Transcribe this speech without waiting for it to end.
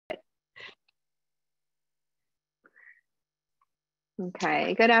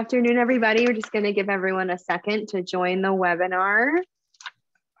Okay, good afternoon, everybody. We're just going to give everyone a second to join the webinar.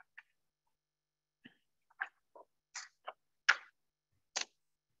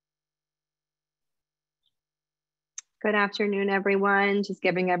 Good afternoon, everyone. Just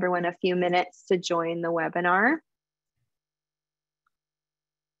giving everyone a few minutes to join the webinar.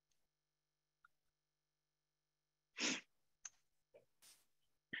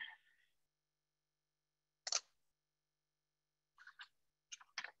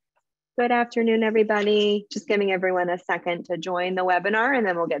 Good afternoon, everybody. Just giving everyone a second to join the webinar and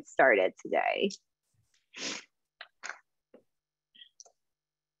then we'll get started today.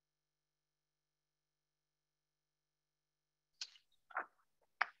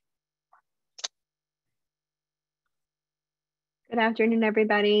 Good afternoon,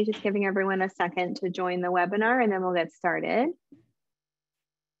 everybody. Just giving everyone a second to join the webinar and then we'll get started.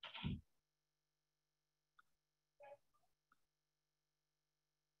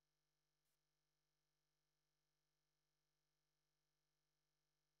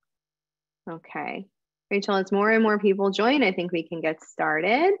 Okay, Rachel, as more and more people join, I think we can get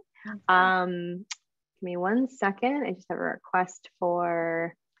started. Give me 1 second. I just have a request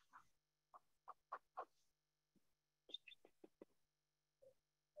for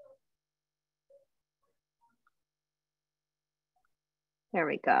there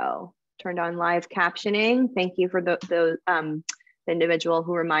we go. Turned on live captioning. Thank you for the individual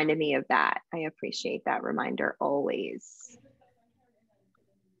who reminded me of that. I appreciate that reminder always.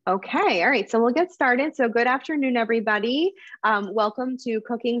 Okay, all right, so we'll get started. So good afternoon, everybody. Welcome to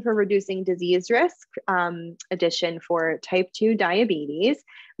Cooking for Reducing Disease Risk edition for type 2 diabetes.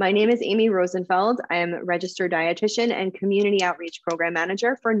 My name is Amy Rosenfeld. I am a registered dietitian and community outreach program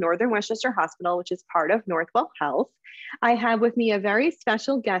manager for Northern Westchester Hospital, which is part of Northwell Health. I have with me a very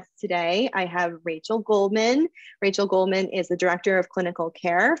special guest today. I have Rachel Goldman. Rachel Goldman is the Director of Clinical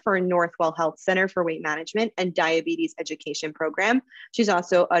Care for Northwell Health Center for Weight Management and Diabetes Education Program. She's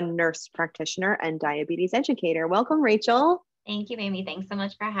also a nurse practitioner and diabetes educator. Welcome, Rachel. Thank you, Amy. Thanks so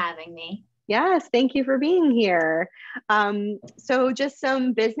much for having me. Yes, thank you for being here. So just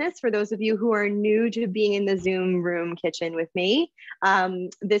some business for those of you who are new to being in the Zoom room kitchen with me.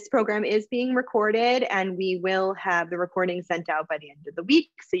 This program is being recorded and we will have the recording sent out by the end of the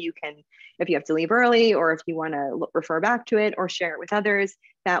week. So you can, if you have to leave early or if you want to refer back to it or share it with others,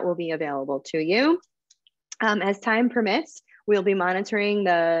 that will be available to you. As time permits, we'll be monitoring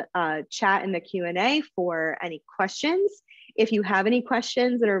the chat and the Q&A for any questions. If you have any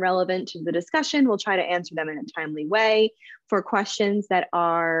questions that are relevant to the discussion, we'll try to answer them in a timely way. For questions that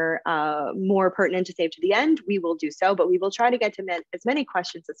are more pertinent to save to the end, we will do so, but we will try to get to as many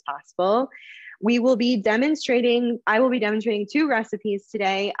questions as possible. I will be demonstrating 2 recipes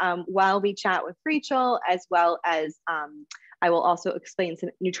today while we chat with Rachel, as well as I will also explain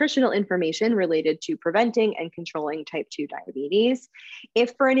some nutritional information related to preventing and controlling type 2 diabetes.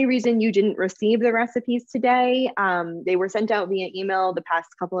 If for any reason you didn't receive the recipes today, they were sent out via email the past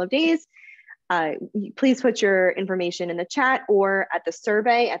couple of days. Please put your information in the chat or at the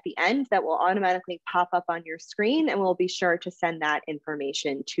survey at the end that will automatically pop up on your screen, and we'll be sure to send that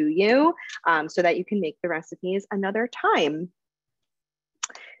information to you so that you can make the recipes another time.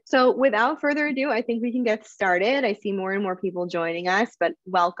 So without further ado, I think we can get started. I see more and more people joining us, but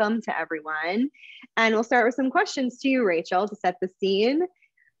welcome to everyone. And we'll start with some questions to you, Rachel, to set the scene.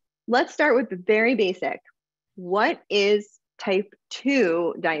 Let's start with the very basic. What is type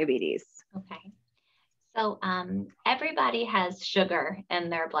 2 diabetes? Okay. So everybody has sugar in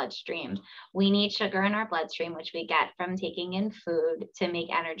their bloodstream. We need sugar in our bloodstream, which we get from taking in food to make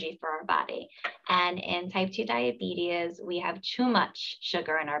energy for our body. And in type 2 diabetes, we have too much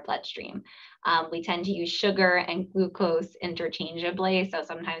sugar in our bloodstream. We tend to use sugar and glucose interchangeably. So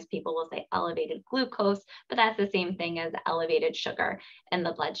sometimes people will say elevated glucose, but that's the same thing as elevated sugar in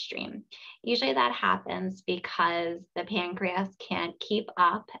the bloodstream. Usually that happens because the pancreas can't keep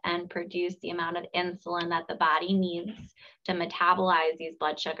up and produce the amount of insulin that the body needs to metabolize these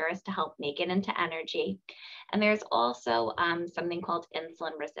blood sugars to help make it into energy. And there's also something called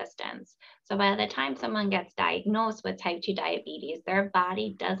insulin resistance. So by the time someone gets diagnosed with type 2 diabetes, their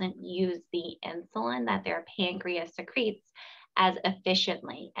body doesn't use the insulin that their pancreas secretes as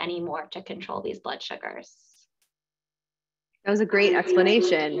efficiently anymore to control these blood sugars. That was a great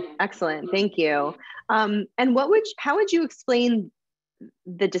explanation. Excellent, thank you. And how would you explain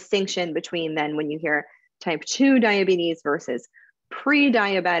the distinction between then when you hear type 2 diabetes versus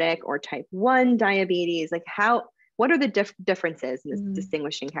pre-diabetic or type 1 diabetes? Like what are the differences in the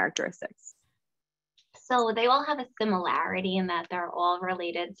distinguishing characteristics? So they all have a similarity in that they're all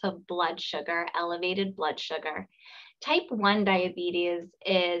related to blood sugar, elevated blood sugar. Type 1 diabetes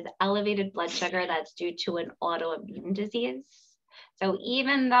is elevated blood sugar that's due to an autoimmune disease. So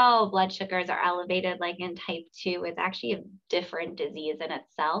even though blood sugars are elevated like in type 2, it's actually a different disease in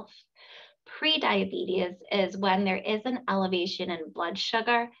itself. Prediabetes is when there is an elevation in blood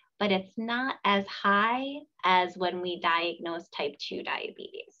sugar, but it's not as high as when we diagnose type 2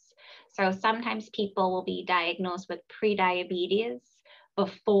 diabetes. So sometimes people will be diagnosed with prediabetes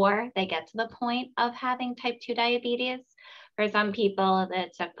before they get to the point of having type 2 diabetes. For some people,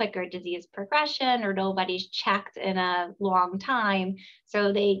 it's a quicker disease progression or nobody's checked in a long time.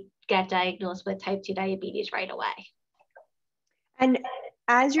 So they get diagnosed with type 2 diabetes right away. And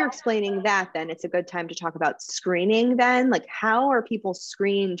as you're explaining that, then it's a good time to talk about screening then. Like, how are people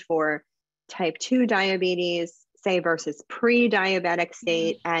screened for type 2 diabetes, say, versus pre-diabetic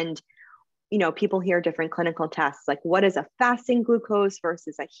state? And, you know, people hear different clinical tests, like what is a fasting glucose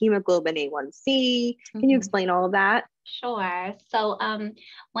versus a hemoglobin A1C? Can you explain all of that? Sure. So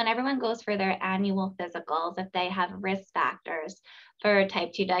when everyone goes for their annual physicals, if they have risk factors for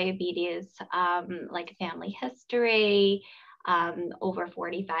type 2 diabetes, like family history, over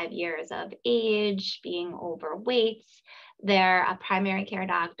 45 years of age, being overweight, a primary care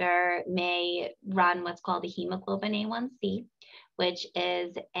doctor may run what's called a hemoglobin A1C, which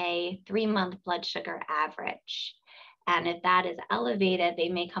is a 3-month blood sugar average. And if that is elevated, they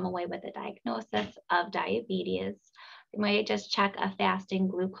may come away with a diagnosis of diabetes. They might just check a fasting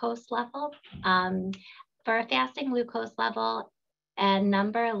glucose level. For a fasting glucose level, a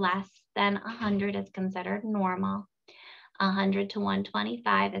number less than 100 is considered normal. 100 to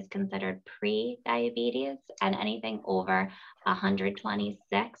 125 is considered pre-diabetes, and anything over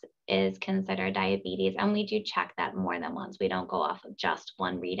 126 is considered diabetes. And we do check that more than once. We don't go off of just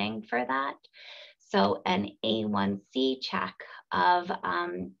one reading for that. So an A1C check of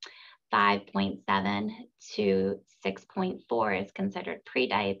 5.7 to 6.4 is considered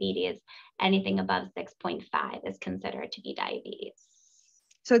pre-diabetes. Anything above 6.5 is considered to be diabetes.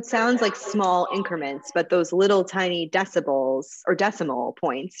 So it sounds like small increments, but those little tiny decibels or decimal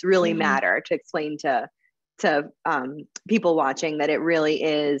points really matter to explain to people watching that it really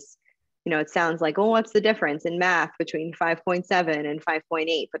is, you know, it sounds like, oh, what's the difference in math between 5.7 and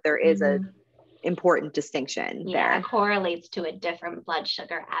 5.8? But there is a important distinction there. It correlates to a different blood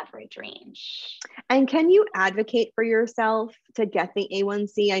sugar average range. And can you advocate for yourself to get the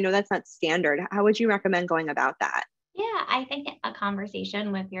A1C? I know that's not standard. How would you recommend going about that? Yeah, I think a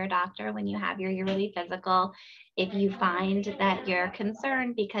conversation with your doctor when you have your yearly physical, if you find that you're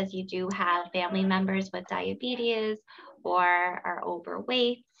concerned because you do have family members with diabetes or are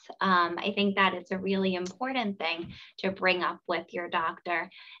overweight, I think that it's a really important thing to bring up with your doctor.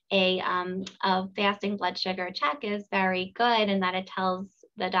 A fasting blood sugar check is very good in that it tells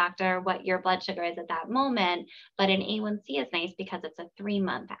the doctor what your blood sugar is at that moment, but an A1C is nice because it's a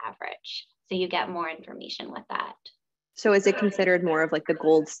 3-month average. So you get more information with that. So is it considered more of like the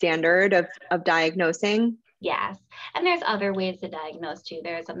gold standard of diagnosing? Yes. And there's other ways to diagnose too.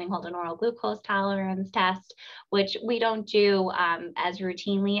 There's something called an oral glucose tolerance test, which we don't do as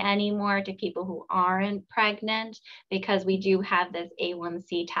routinely anymore to people who aren't pregnant, because we do have this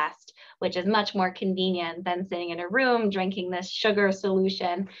A1C test, which is much more convenient than sitting in a room drinking this sugar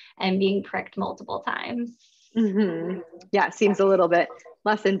solution and being pricked multiple times. Yeah, seems a little bit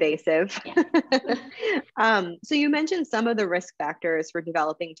less invasive. So you mentioned some of the risk factors for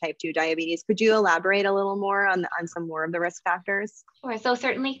developing type 2 diabetes. Could you elaborate a little more on some more of the risk factors? Sure. So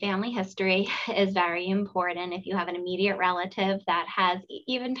certainly family history is very important. If you have an immediate relative that has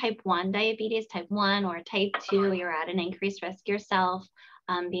even type 1 diabetes, type 1 or type 2, you're at an increased risk yourself.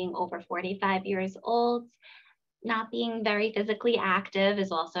 Being over 45 years old, not being very physically active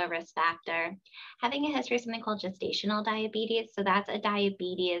is also a risk factor. Having a history of something called gestational diabetes. So that's a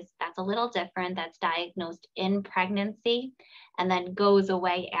diabetes that's a little different, that's diagnosed in pregnancy and then goes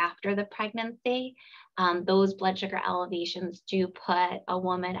away after the pregnancy. Those blood sugar elevations do put a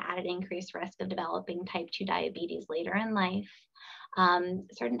woman at an increased risk of developing type 2 diabetes later in life.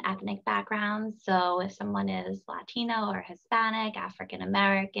 Certain ethnic backgrounds. So if someone is Latino or Hispanic, African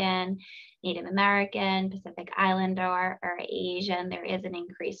American, Native American, Pacific Islander, or Asian, there is an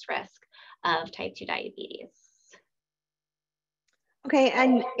increased risk of type 2 diabetes. Okay,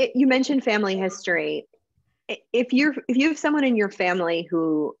 and you mentioned family history. If you have someone in your family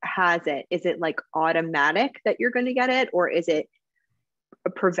who has it, is it like automatic that you're going to get it, or is it a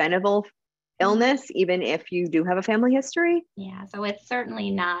preventable illness, even if you do have a family history? Yeah, so it's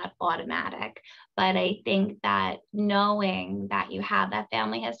certainly not automatic, but I think that knowing that you have that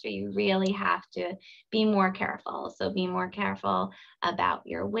family history, you really have to be more careful. So be more careful about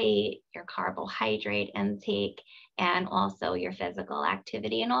your weight, your carbohydrate intake, and also your physical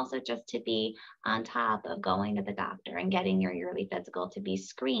activity, and also just to be on top of going to the doctor and getting your yearly physical to be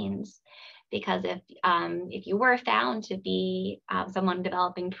screened. Because if you were found to be someone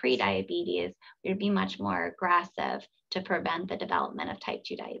developing pre-diabetes, we'd be much more aggressive to prevent the development of type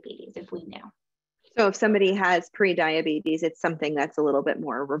 2 diabetes if we knew. So if somebody has pre-diabetes, it's something that's a little bit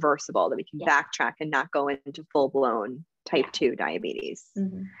more reversible, that we can Yeah. backtrack and not go into full-blown type 2 diabetes.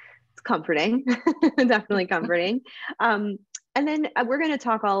 Mm-hmm. It's comforting, definitely comforting. And then we're going to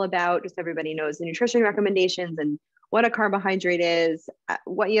talk all about, just everybody knows, the nutrition recommendations and what a carbohydrate is,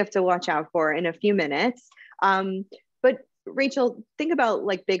 what you have to watch out for in a few minutes. But Rachel, think about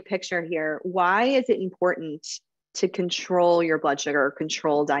like big picture here. Why is it important to control your blood sugar or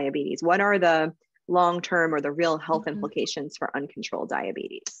control diabetes? What are the long-term or the real health implications for uncontrolled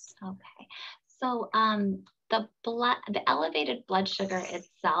diabetes? Okay. So the elevated blood sugar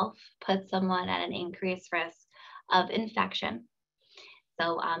itself puts someone at an increased risk of infection.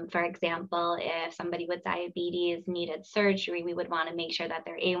 So for example, if somebody with diabetes needed surgery, we would want to make sure that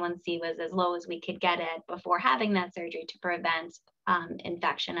their A1C was as low as we could get it before having that surgery to prevent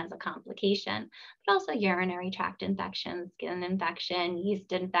infection as a complication, but also urinary tract infections, skin infection,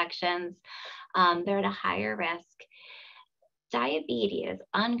 yeast infections, they're at a higher risk. Diabetes,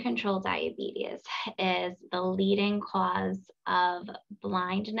 uncontrolled diabetes, is the leading cause of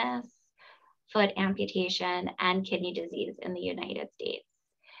blindness, foot amputation, and kidney disease in the United States,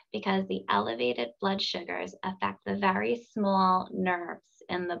 because the elevated blood sugars affect the very small nerves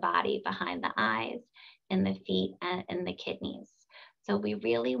in the body behind the eyes, in the feet, and in the kidneys. So we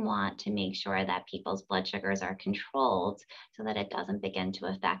really want to make sure that people's blood sugars are controlled so that it doesn't begin to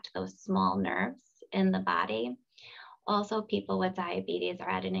affect those small nerves in the body. Also, people with diabetes are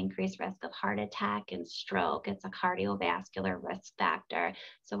at an increased risk of heart attack and stroke. It's a cardiovascular risk factor.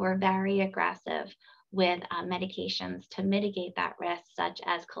 So we're very aggressive with medications to mitigate that risk, such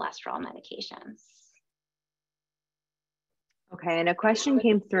as cholesterol medications. Okay, and a question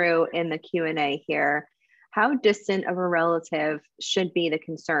came through in the Q&A here. How distant of a relative should be the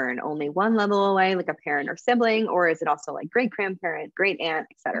concern? Only one level away, like a parent or sibling, or is it also like great grandparent, great aunt,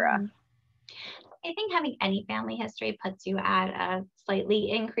 etc.? I think having any family history puts you at a slightly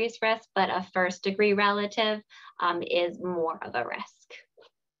increased risk, but a first degree relative is more of a risk.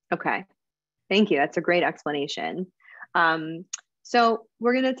 Okay, thank you. That's a great explanation. So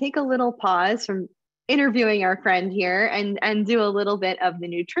we're going to take a little pause from interviewing our friend here and do a little bit of the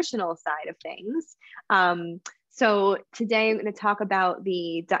nutritional side of things. So today I'm going to talk about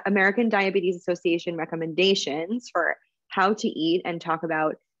the American Diabetes Association recommendations for how to eat, and talk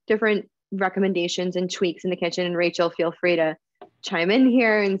about different recommendations and tweaks in the kitchen. And Rachel, feel free to chime in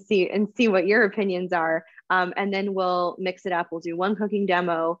here and see what your opinions are. And then we'll mix it up. We'll do one cooking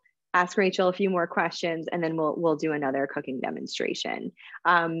demo, ask Rachel a few more questions, and then we'll do another cooking demonstration.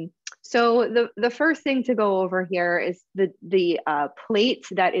 So the first thing to go over here is the plate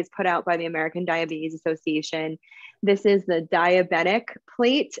that is put out by the American Diabetes Association. This is the diabetic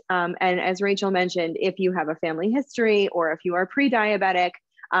plate. And as Rachel mentioned, if you have a family history or if you are pre-diabetic,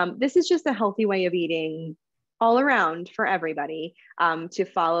 this is just a healthy way of eating all around for everybody, to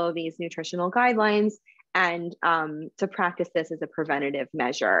follow these nutritional guidelines and to practice this as a preventative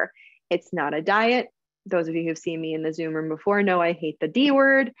measure. It's not a diet. Those of you who've seen me in the Zoom room before know I hate the D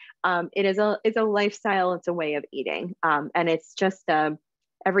word. It's a lifestyle. It's a way of eating. And it's just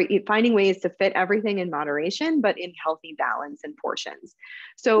finding ways to fit everything in moderation, but in healthy balance and portions.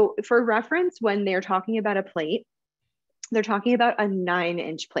 So for reference, when they're talking about a plate, they're talking about a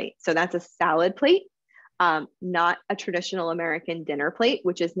 9-inch plate. So that's a salad plate, not a traditional American dinner plate,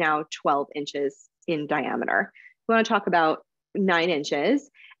 which is now 12 inches in diameter. We want to talk about 9 inches.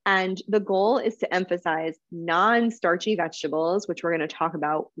 And the goal is to emphasize non-starchy vegetables, which we're going to talk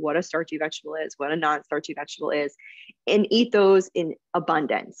about what a starchy vegetable is, what a non-starchy vegetable is, and eat those in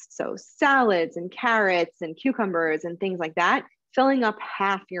abundance. So salads and carrots and cucumbers and things like that, filling up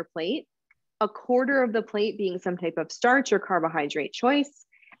half your plate, a quarter of the plate being some type of starch or carbohydrate choice,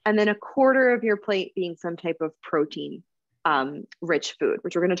 and then a quarter of your plate being some type of protein rich food,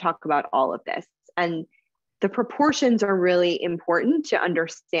 which we're going to talk about all of this. And the proportions are really important to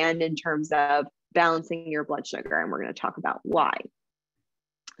understand in terms of balancing your blood sugar. And we're going to talk about why.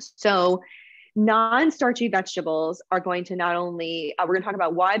 So non-starchy vegetables are going to not only, we're going to talk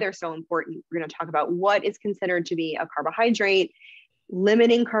about why they're so important. We're going to talk about what is considered to be a carbohydrate,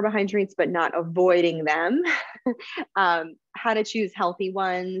 limiting carbohydrates, but not avoiding them, how to choose healthy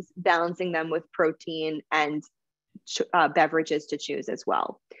ones, balancing them with protein and beverages to choose as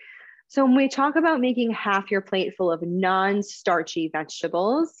well. So when we talk about making half your plate full of non-starchy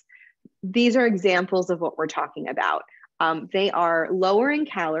vegetables, these are examples of what we're talking about. They are lower in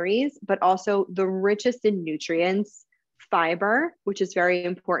calories, but also the richest in nutrients, fiber, which is very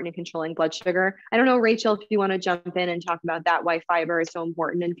important in controlling blood sugar. I don't know, Rachel, if you want to jump in and talk about that, why fiber is so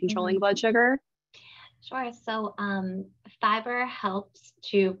important in controlling blood sugar. Sure. So fiber helps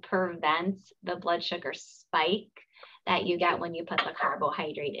to prevent the blood sugar spike that you get when you put the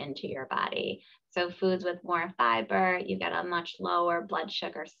carbohydrate into your body. So foods with more fiber, you get a much lower blood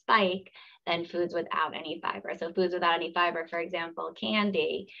sugar spike than foods without any fiber. So foods without any fiber, for example,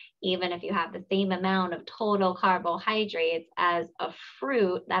 candy, even if you have the same amount of total carbohydrates as a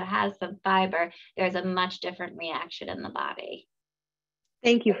fruit that has some fiber, there's a much different reaction in the body.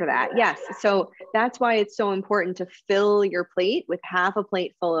 Thank you for that. Yes. So that's why it's so important to fill your plate with half a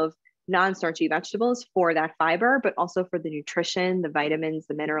plate full of non-starchy vegetables for that fiber, but also for the nutrition, the vitamins,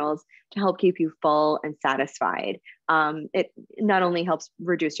 the minerals to help keep you full and satisfied. It not only helps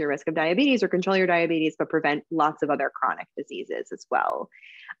reduce your risk of diabetes or control your diabetes, but prevent lots of other chronic diseases as well.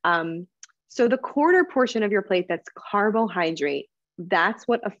 So the quarter portion of your plate that's carbohydrate, that's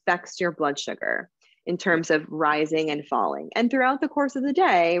what affects your blood sugar in terms of rising and falling. And throughout the course of the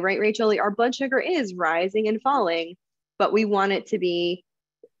day, right, Rachel, our blood sugar is rising and falling, but we want it to be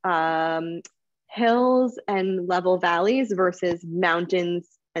hills and level valleys versus mountains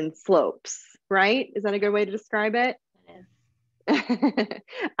and slopes, right? Is that a good way to describe it? It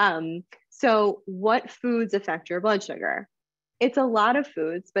is. So what foods affect your blood sugar? It's a lot of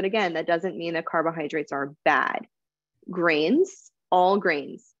foods, but again, that doesn't mean that carbohydrates are bad. Grains, all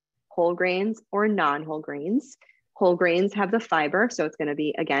grains, whole grains or non-whole grains. Whole grains have the fiber, so it's going to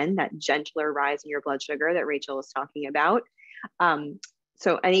be, again, that gentler rise in your blood sugar that Rachel was talking about.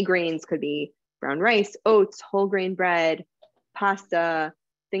 So any grains could be brown rice, oats, whole grain bread, pasta,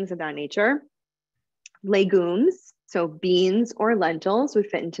 things of that nature. Legumes, so beans or lentils would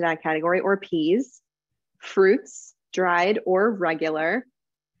fit into that category, or peas. Fruits, dried or regular.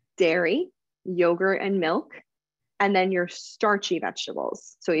 Dairy, yogurt and milk. And then your starchy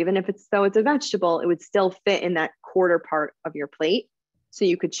vegetables. So even if it's a vegetable, it would still fit in that quarter part of your plate. So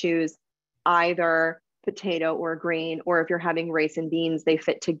you could choose either potato or grain, or if you're having rice and beans, they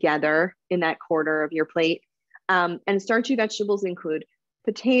fit together in that quarter of your plate. And starchy vegetables include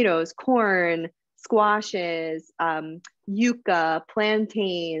potatoes, corn, squashes, yucca,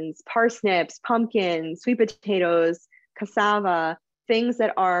 plantains, parsnips, pumpkins, sweet potatoes, cassava, things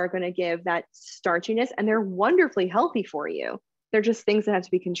that are going to give that starchiness, and they're wonderfully healthy for you. They're just things that have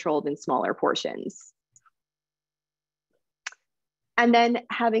to be controlled in smaller portions. And then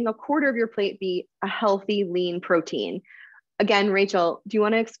having a quarter of your plate be a healthy, lean protein. Again, Rachel, do you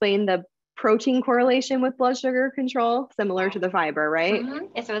want to explain the protein correlation with blood sugar control? Similar to the fiber, right?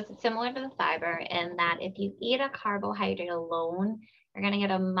 Mm-hmm. So it's similar to the fiber in that if you eat a carbohydrate alone, you're going to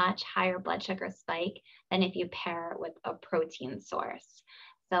get a much higher blood sugar spike than if you pair it with a protein source.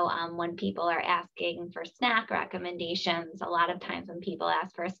 So when people are asking for snack recommendations, a lot of times when people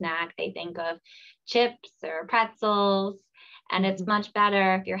ask for a snack, they think of chips or pretzels. And it's much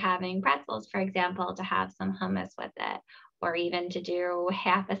better if you're having pretzels, for example, to have some hummus with it, or even to do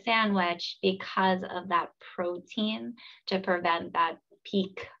half a sandwich because of that protein to prevent that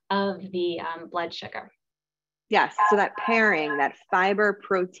peak of the blood sugar. Yes, so that pairing, that fiber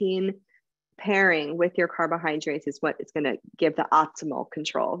protein pairing with your carbohydrates is what is going to give the optimal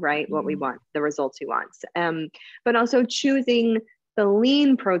control, right? What we want, the results we want. But also choosing the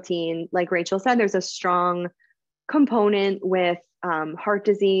lean protein, like Rachel said, there's a strong component with heart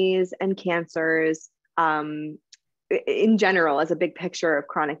disease and cancers in general as a big picture of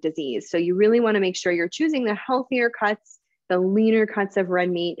chronic disease. So you really want to make sure you're choosing the healthier cuts, the leaner cuts of red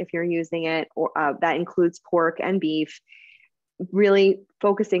meat if you're using it, or that includes pork and beef, really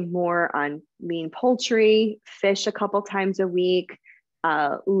focusing more on lean poultry, fish a couple times a week,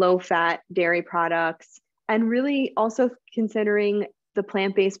 low fat dairy products, and really also considering the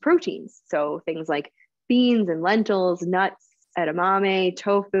plant-based proteins. So things like beans and lentils, nuts, edamame,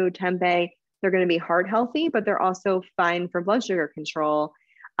 tofu, tempeh, they're going to be heart healthy, but they're also fine for blood sugar control.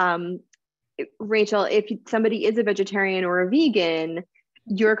 Rachel, if somebody is a vegetarian or a vegan,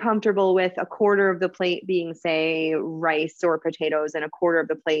 you're comfortable with a quarter of the plate being, say, rice or potatoes and a quarter of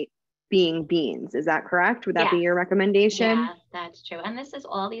the plate being beans. Is that correct? Would that be your recommendation? Yeah, that's true. And this is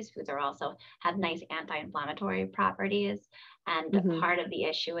all these foods are also have nice anti-inflammatory properties. And part of the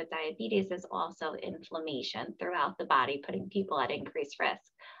issue with diabetes is also inflammation throughout the body, putting people at increased risk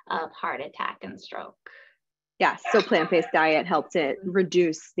of heart attack and stroke. Yes. So plant-based diet helped it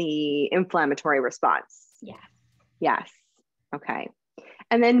reduce the inflammatory response. Yes. Yes. Okay.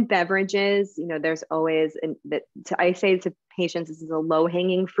 And then beverages, there's always, I say to patients, this is a low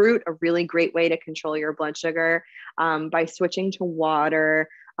hanging fruit, a really great way to control your blood sugar by switching to water,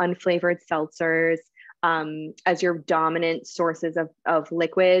 unflavored seltzers as your dominant sources of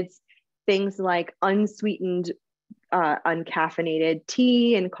liquids, things like unsweetened, uncaffeinated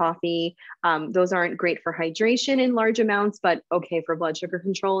tea and coffee. Those aren't great for hydration in large amounts, but okay for blood sugar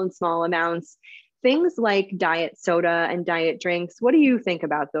control in small amounts. Things like diet soda and diet drinks. What do you think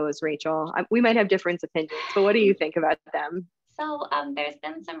about those, Rachel? We might have different opinions, but what do you think about them? So there's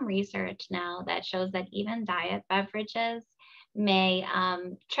been some research now that shows that even diet beverages may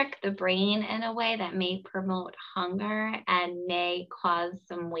trick the brain in a way that may promote hunger and may cause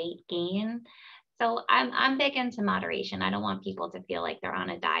some weight gain. So I'm big into moderation. I don't want people to feel like they're on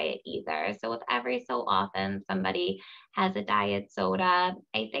a diet either. So if every so often somebody has a diet soda,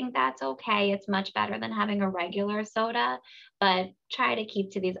 I think that's okay. It's much better than having a regular soda, but try to keep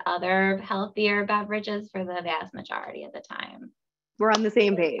to these other healthier beverages for the vast majority of the time. We're on the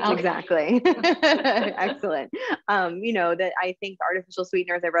same page. Okay. Exactly. Excellent. That I think artificial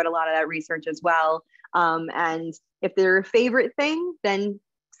sweeteners, I've read a lot of that research as well. And if they're a favorite thing, then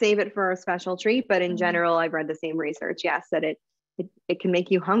save it for a special treat. But in general, I've read the same research. Yes, that it can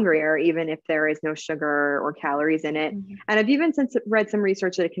make you hungrier, even if there is no sugar or calories in it. And I've even read some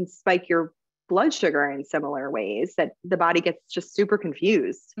research that it can spike your blood sugar in similar ways, that the body gets just super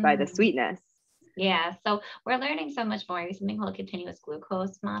confused by the sweetness. Yeah, so we're learning so much more. We have something called continuous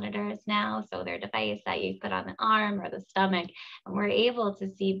glucose monitors now. So they're a device that you put on the arm or the stomach, and we're able to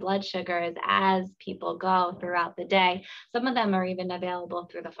see blood sugars as people go throughout the day. Some of them are even available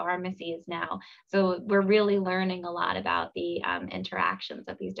through the pharmacies now. So we're really learning a lot about the interactions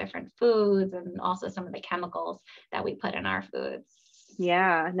of these different foods and also some of the chemicals that we put in our foods.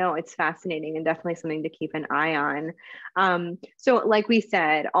 Yeah, no, it's fascinating and definitely something to keep an eye on. So like we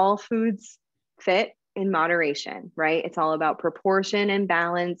said, all foods fit in moderation, right? It's all about proportion and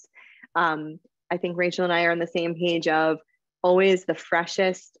balance. I think Rachel and I are on the same page of always the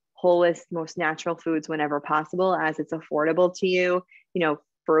freshest, wholest, most natural foods whenever possible, as it's affordable to you.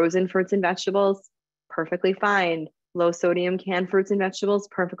 Frozen fruits and vegetables, perfectly fine. Low sodium canned fruits and vegetables,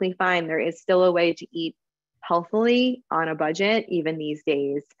 perfectly fine. There is still a way to eat healthily on a budget, even these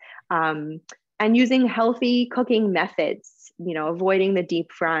days. And using healthy cooking methods, avoiding the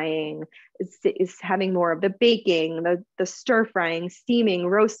deep frying, is having more of the baking, the stir frying, steaming,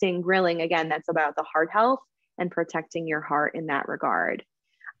 roasting, grilling. Again, that's about the heart health and protecting your heart in that regard.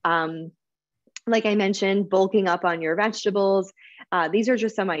 Like I mentioned, bulking up on your vegetables. These are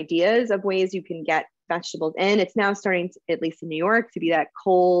just some ideas of ways you can get vegetables in. It's now starting to, at least in New York, to be that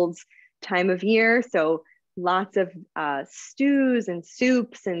cold time of year. So lots of stews and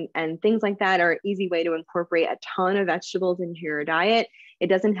soups and things like that are an easy way to incorporate a ton of vegetables into your diet. It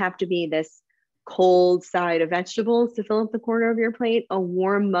doesn't have to be this cold side of vegetables to fill up the corner of your plate. A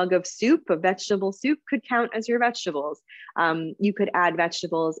warm mug of soup, of vegetable soup, could count as your vegetables. You could add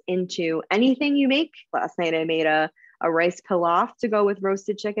vegetables into anything you make. Last night I made a rice pilaf to go with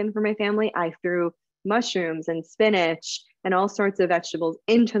roasted chicken for my family. I threw mushrooms and spinach and all sorts of vegetables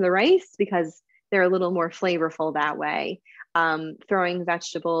into the rice because they're a little more flavorful that way. Throwing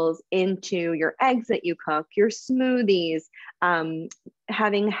vegetables into your eggs that you cook, your smoothies,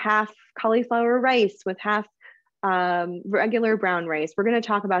 having half cauliflower rice with half regular brown rice. We're going to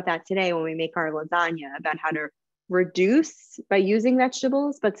talk about that today when we make our lasagna, about how to reduce by using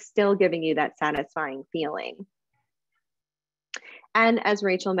vegetables, but still giving you that satisfying feeling. And as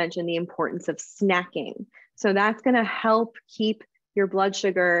Rachel mentioned, the importance of snacking. So that's going to help keep your blood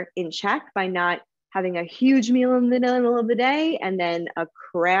sugar in check by not having a huge meal in the middle of the day and then a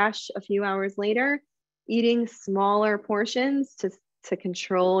crash a few hours later. Eating smaller portions to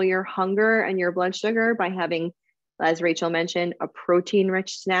control your hunger and your blood sugar by having, as Rachel mentioned, a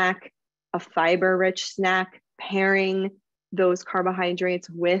protein-rich snack, a fiber-rich snack, pairing those carbohydrates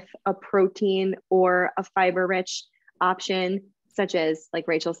with a protein or a fiber-rich option, such as, like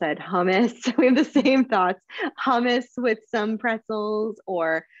Rachel said, hummus. We have the same thoughts. Hummus with some pretzels,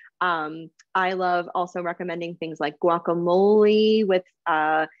 or I love also recommending things like guacamole with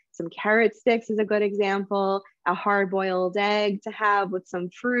some carrot sticks is a good example. A hard-boiled egg to have with some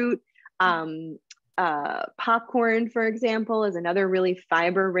fruit. Popcorn, for example, is another really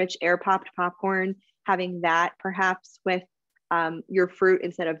fiber-rich air-popped popcorn. Having that perhaps with your fruit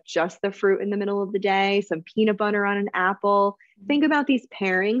instead of just the fruit in the middle of the day, some peanut butter on an apple. Think about these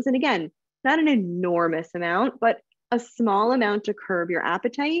pairings. And again, not an enormous amount, but a small amount to curb your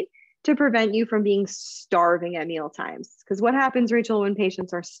appetite to prevent you from being starving at meal times. Because what happens, Rachel, when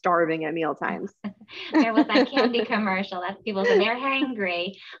patients are starving at meal times? There was that candy commercial that people said they're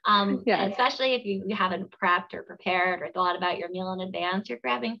hangry. Yes. Especially if you haven't prepped or prepared or thought about your meal in advance, you're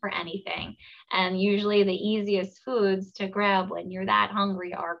grabbing for anything. And usually the easiest foods to grab when you're that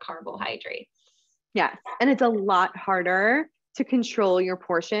hungry are carbohydrates. Yes. And it's a lot harder to control your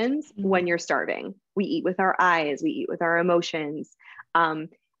portions when you're starving. We eat with our eyes, we eat with our emotions.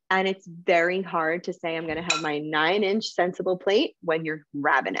 And it's very hard to say, I'm going to have my 9-inch sensible plate when you're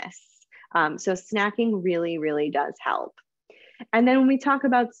ravenous. So snacking really, really does help. And then when we talk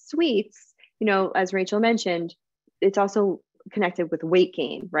about sweets, as Rachel mentioned, it's also connected with weight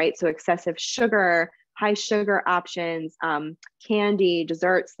gain, right? So excessive sugar, high sugar options, candy,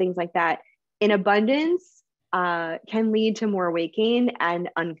 desserts, things like that in abundance can lead to more weight gain and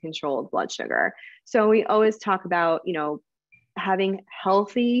uncontrolled blood sugar. So we always talk about, having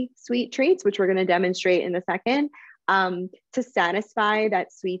healthy sweet treats, which we're going to demonstrate in a second, to satisfy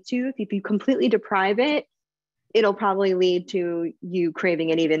that sweet tooth. If you completely deprive it, it'll probably lead to you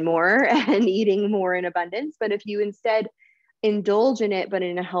craving it even more and eating more in abundance. But if you instead indulge in it, but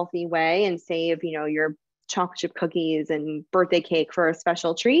in a healthy way, and save, your chocolate chip cookies and birthday cake for a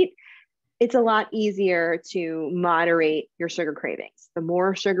special treat, it's a lot easier to moderate your sugar cravings. The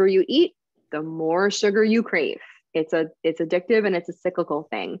more sugar you eat, the more sugar you crave. It's addictive, and it's a cyclical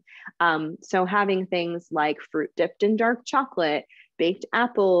thing. So having things like fruit dipped in dark chocolate, baked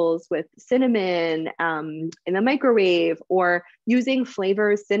apples with cinnamon in the microwave, or using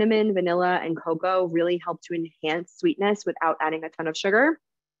flavors, cinnamon, vanilla, and cocoa really help to enhance sweetness without adding a ton of sugar.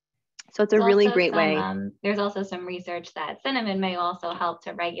 So it's a really great way. There's also some research that cinnamon may also help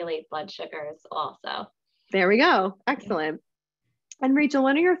to regulate blood sugars also. There we go. Excellent. And Rachel,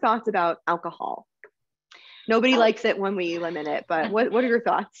 what are your thoughts about alcohol? Nobody likes it when we limit it, but what are your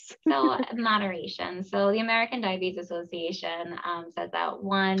thoughts? So moderation. So the American Diabetes Association says that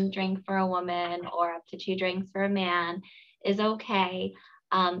 1 drink for a woman or up to 2 drinks for a man is okay.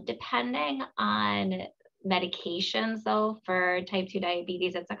 Depending on medications, though, for type 2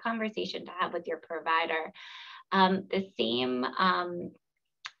 diabetes, it's a conversation to have with your provider. The same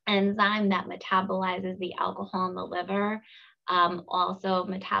enzyme that metabolizes the alcohol in the liver also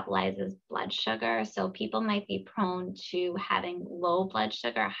metabolizes blood sugar. So people might be prone to having low blood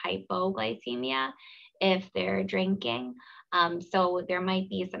sugar, hypoglycemia, if they're drinking. So there might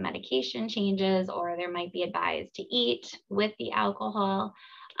be some medication changes, or there might be advised to eat with the alcohol.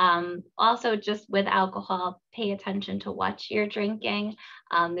 Also, just with alcohol, pay attention to what you're drinking.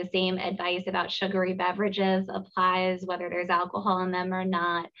 The same advice about sugary beverages applies whether there's alcohol in them or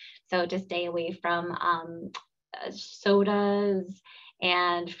not. So to stay away from sodas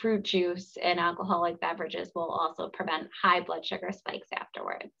and fruit juice and alcoholic beverages will also prevent high blood sugar spikes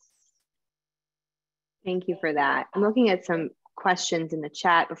afterwards. Thank you for that. I'm looking at some questions in the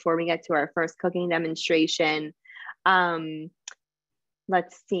chat before we get to our first cooking demonstration.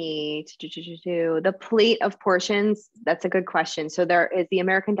 Let's see, the plate of portions, that's a good question. So there is the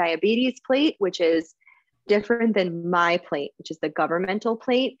American Diabetes plate, which is different than my plate, which is the governmental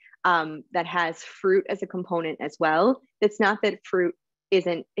plate that has fruit as a component as well. It's not that fruit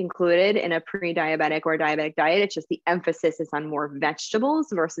isn't included in a pre-diabetic or diabetic diet. It's just the emphasis is on more vegetables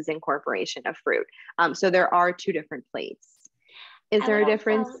versus incorporation of fruit. So there are 2 different plates. Is there a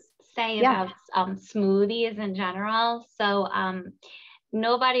difference? Say about smoothies in general. So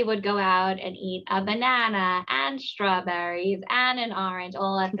nobody would go out and eat a banana and strawberries and an orange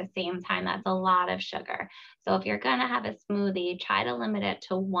all at the same time. That's a lot of sugar. So if you're going to have a smoothie, try to limit it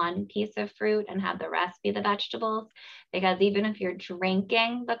to 1 piece of fruit and have the rest be the vegetables, because even if you're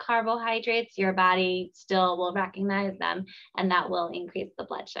drinking the carbohydrates, your body still will recognize them, and that will increase the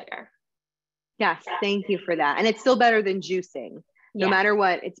blood sugar. Yes, thank you for that. And it's still better than juicing. No matter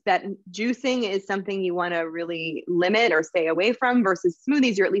what, it's juicing is something you want to really limit or stay away from, versus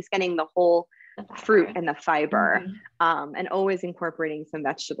smoothies, you're at least getting the whole fruit and the fiber, and always incorporating some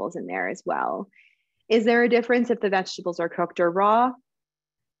vegetables in there as well. Is there a difference if the vegetables are cooked or raw?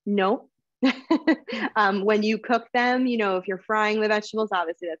 No. When you cook them, if you're frying the vegetables,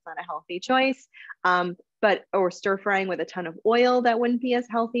 obviously that's not a healthy choice, or stir frying with a ton of oil, that wouldn't be as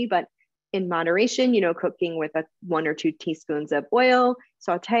healthy, but in moderation, cooking with 1 or 2 teaspoons of oil,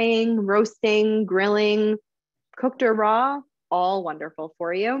 sauteing, roasting, grilling, cooked or raw, all wonderful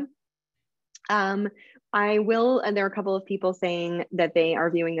for you. I will, and there are a couple of people saying that they are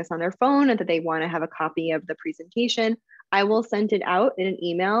viewing this on their phone and that they want to have a copy of the presentation. I will send it out in an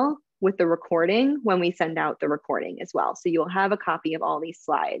email with the recording when we send out the recording as well. So you'll have a copy of all these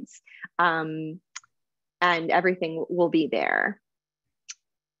slides, and everything will be there.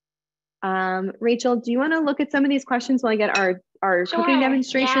 Rachel, do you want to look at some of these questions while I get our cooking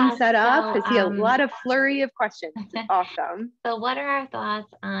demonstration set up? I see a lot of flurry of questions. It's awesome. So what are our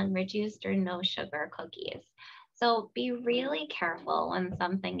thoughts on reduced or no sugar cookies? So be really careful when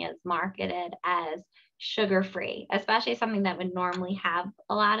something is marketed as sugar-free, especially something that would normally have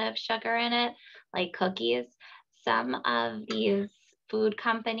a lot of sugar in it, like cookies. Some of these food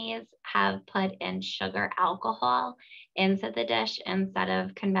companies have put in sugar alcohol into the dish instead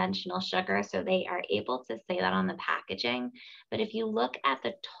of conventional sugar. So they are able to say that on the packaging. But if you look at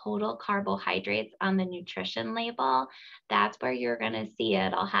the total carbohydrates on the nutrition label, that's where you're going to see it.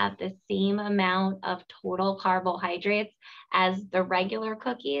 It'll have the same amount of total carbohydrates as the regular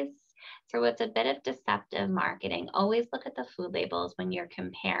cookies. So it's a bit of deceptive marketing. Always look at the food labels when you're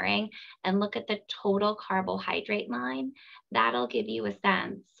comparing and look at the total carbohydrate line. That'll give you a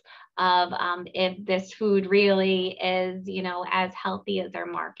sense of if this food really is, as healthy as they're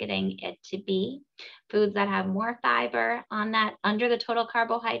marketing it to be. Foods that have more fiber on that under the total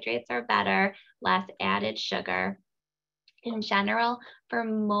carbohydrates are better, less added sugar. In general, for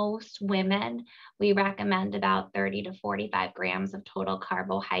most women, we recommend about 30 to 45 grams of total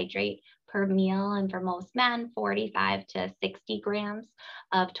carbohydrate per meal. And for most men, 45 to 60 grams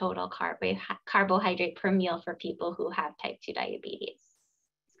of total carbohydrate per meal for people who have type 2 diabetes.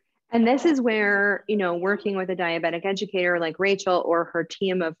 And this is where, working with a diabetic educator like Rachel or her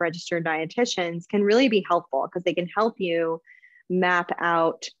team of registered dietitians can really be helpful, because they can help you map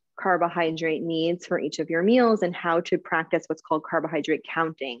out carbohydrate needs for each of your meals and how to practice what's called carbohydrate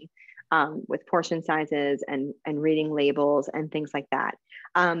counting, with portion sizes and reading labels and things like that.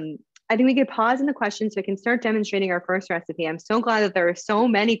 I think we could pause in the questions so we can start demonstrating our first recipe. I'm so glad that there are so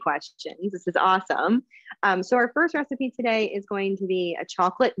many questions. This is awesome. So our first recipe today is going to be a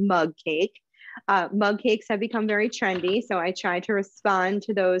chocolate mug cake. Mug cakes have become very trendy, so I try to respond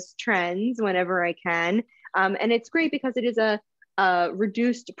to those trends whenever I can. And it's great because it is a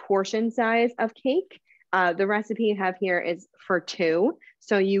reduced portion size of cake. The recipe you have here is for 2.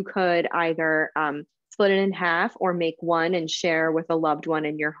 So you could either split it in half or make one and share with a loved one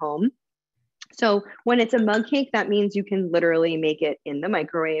in your home. So when it's a mug cake, that means you can literally make it in the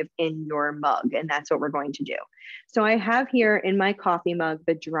microwave in your mug, and that's what we're going to do. So I have here in my coffee mug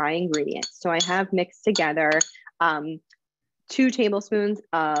the dry ingredients. So I have mixed together 2 tablespoons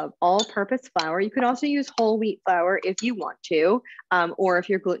of all-purpose flour. You could also use whole wheat flour if you want to, or if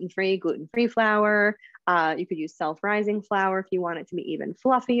you're gluten-free flour. You could use self-rising flour if you want it to be even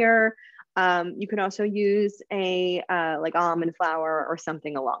fluffier. You could also use a like almond flour or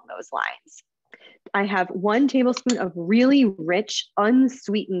something along those lines. I have 1 tablespoon of really rich,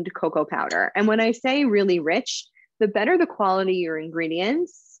 unsweetened cocoa powder. And when I say really rich, the better the quality of your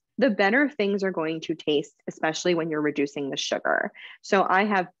ingredients, the better things are going to taste, especially when you're reducing the sugar. So I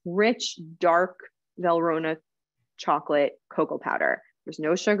have rich, dark Valrhona chocolate cocoa powder. There's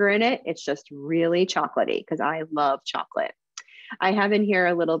no sugar in it. It's just really chocolatey because I love chocolate. I have in here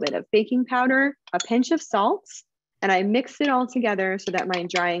a little bit of baking powder, a pinch of salt, and I mix it all together so that my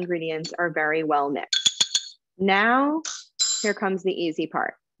dry ingredients are very well mixed. Now, here comes the easy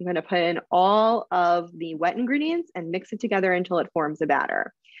part. I'm going to put in all of the wet ingredients and mix it together until it forms a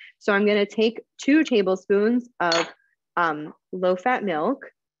batter. So I'm going to take 2 tablespoons of low-fat milk.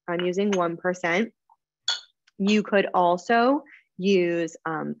 I'm using 1%. You could also use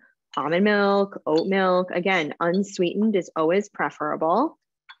almond milk, oat milk. Again, unsweetened is always preferable,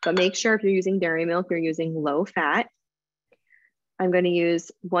 but make sure if you're using dairy milk, you're using low fat. I'm going to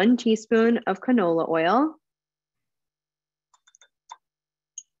use 1 teaspoon of canola oil.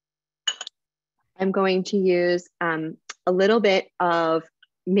 I'm going to use a little bit of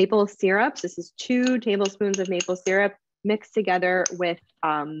maple syrup. This is 2 tablespoons of maple syrup mixed together with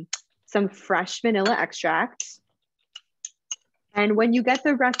some fresh vanilla extract. And when you get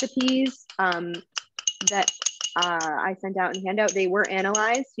the recipes that I sent out in handout, they were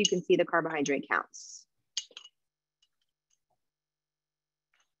analyzed so you can see the carbohydrate counts.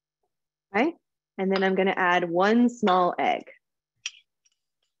 Okay, and then I'm going to add 1 small egg.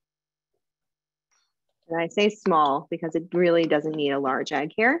 And I say small because it really doesn't need a large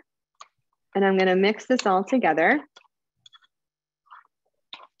egg here. And I'm going to mix this all together.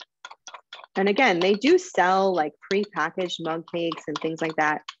 And again, they do sell like pre-packaged mug cakes and things like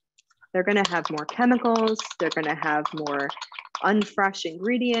that. They're going to have more chemicals. They're going to have more unfresh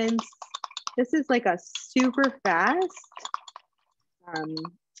ingredients. This is like a super fast,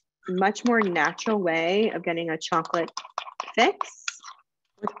 much more natural way of getting a chocolate fix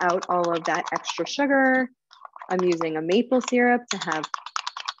without all of that extra sugar. I'm using a maple syrup to have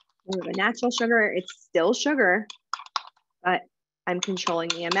more of a natural sugar. It's still sugar, but I'm controlling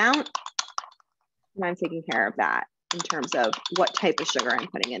the amount and I'm taking care of that in terms of what type of sugar I'm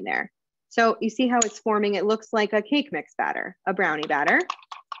putting in there. So you see how it's forming? It looks like a cake mix batter, a brownie batter.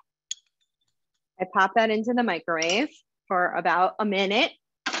 I pop that into the microwave for about a minute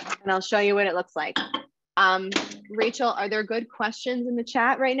and I'll show you what it looks like. Rachel, are there good questions in the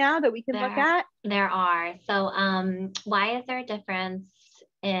chat right now that we can look at? There are. So why is there a difference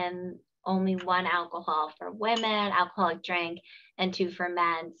in only one alcohol for women, alcoholic drink, and 2 for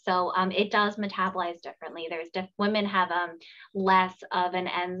men? So it does metabolize differently. Women have less of an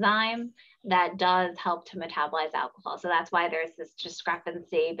enzyme that does help to metabolize alcohol. So that's why there's this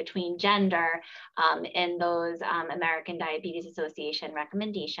discrepancy between gender in those American Diabetes Association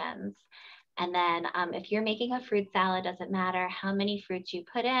recommendations. And then if you're making a fruit salad, doesn't matter how many fruits you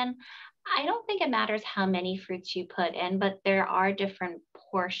put in. I don't think it matters how many fruits you put in, but there are different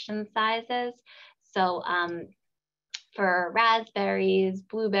portion sizes. So for raspberries,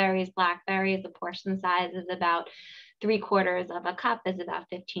 blueberries, blackberries, the portion size is about 3/4 of a cup is about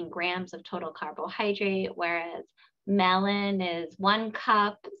 15 grams of total carbohydrate, whereas melon is 1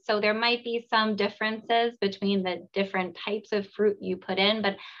 cup. So there might be some differences between the different types of fruit you put in,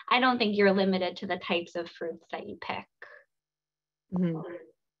 but I don't think you're limited to the types of fruits that you pick. Mm-hmm.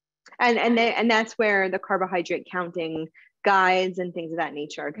 And that's where the carbohydrate counting guides and things of that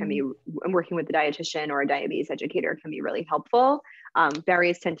nature can be, working with a dietitian or a diabetes educator can be really helpful.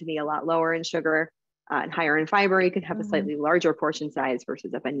 Berries tend to be a lot lower in sugar and higher in fiber. You can have a slightly larger portion size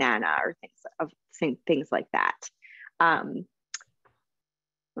versus a banana or things like that.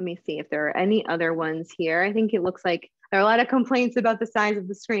 Let me see if there are any other ones here. I think it looks like there are a lot of complaints about the size of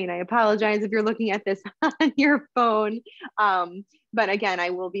the screen. I apologize if you're looking at this on your phone. But again,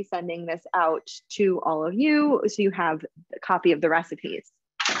 I will be sending this out to all of you so you have a copy of the recipes.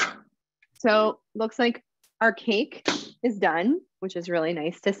 So looks like our cake is done, which is really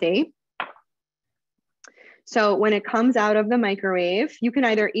nice to see. So when it comes out of the microwave, you can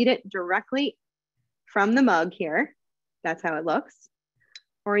either eat it directly from the mug here. That's how it looks.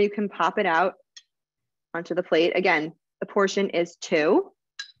 Or you can pop it out onto the plate. Again, the portion is 2.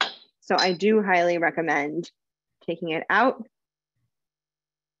 So I do highly recommend taking it out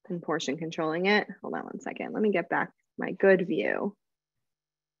and portion controlling it. Hold on one second. Let me get back my good view.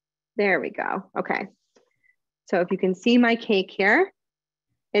 There we go. Okay. So if you can see my cake here,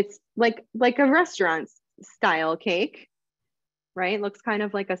 it's like a restaurant style cake, right? It looks kind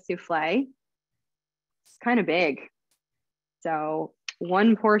of like a souffle. It's kind of big. So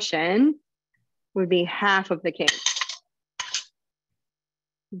 1 portion would be half of the cake.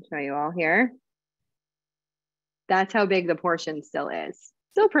 I'll show you all here. That's how big the portion still is.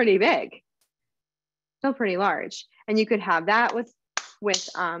 Still pretty big. Still pretty large. And you could have that with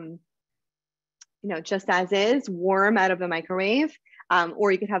just as is, warm out of the microwave.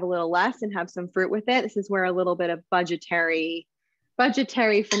 Or you could have a little less and have some fruit with it. This is where a little bit of budgetary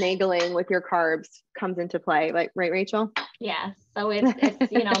finagling with your carbs comes into play, right, Rachel? Yes. So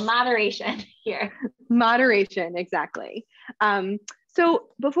it's moderation here. Moderation, exactly. So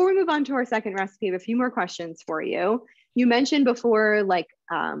before we move on to our second recipe, I have a few more questions for you. You mentioned before, like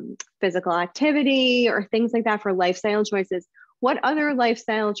physical activity or things like that for lifestyle choices. What other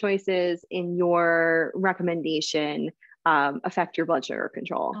lifestyle choices in your recommendation affect your blood sugar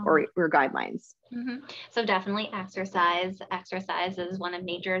control or guidelines? So definitely exercise. Exercise is one of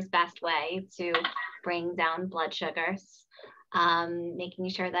nature's best way to bring down blood sugars. Making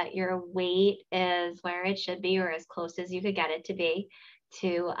sure that your weight is where it should be or as close as you could get it to be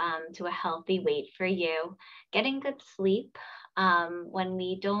to a healthy weight for you. Getting good sleep. When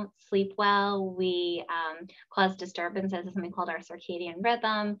we don't sleep well, we cause disturbances of something called our circadian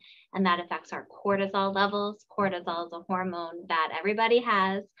rhythm, and that affects our cortisol levels. Cortisol is a hormone that everybody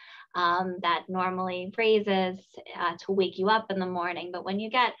has that normally raises to wake you up in the morning. But when you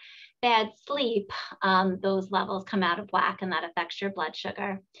get bad sleep, those levels come out of whack, and that affects your blood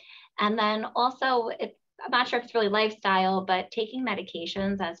sugar. And then also, I'm not sure if it's really lifestyle, but taking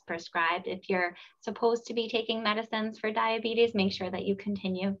medications as prescribed. If you're supposed to be taking medicines for diabetes, make sure that you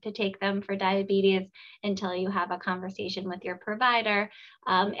continue to take them for diabetes until you have a conversation with your provider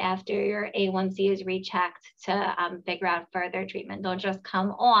after your A1C is rechecked to figure out further treatment. Don't just come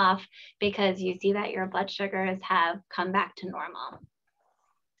off because you see that your blood sugars have come back to normal.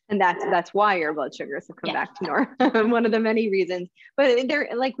 And that's why your blood sugars have come Yeah. back to normal. One of the many reasons. But there,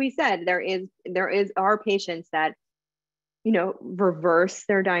 like we said, there is our patients that, you know, reverse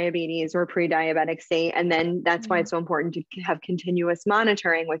their diabetes or pre-diabetic state. And then that's why it's so important to have continuous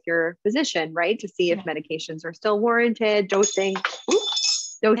monitoring with your physician, right? To see if medications are still warranted, dosing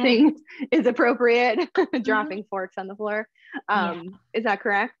is appropriate, dropping forks on the floor. Is that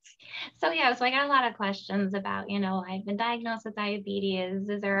correct? So I got a lot of questions about, I've been diagnosed with diabetes.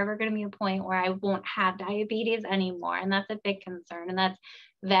 Is there ever going to be a point where I won't have diabetes anymore? And that's a big concern. And that's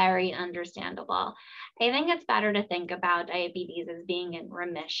very understandable. I think it's better to think about diabetes as being in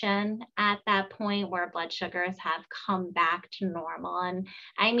remission at that point where blood sugars have come back to normal. And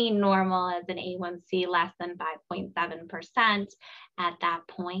I mean normal as an A1C less than 5.7% at that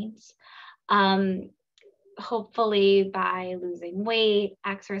point. Hopefully by losing weight,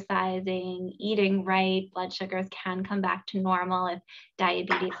 exercising, eating right, blood sugars can come back to normal. If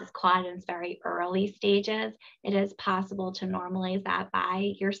diabetes is caught in very early stages, it is possible to normalize that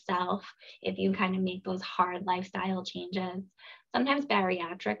by yourself if you kind of make those hard lifestyle changes. Sometimes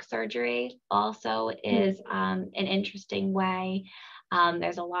bariatric surgery also is an interesting way.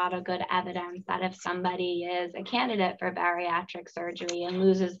 There's a lot of good evidence that if somebody is a candidate for bariatric surgery and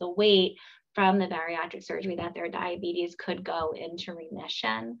loses the weight from the bariatric surgery, that their diabetes could go into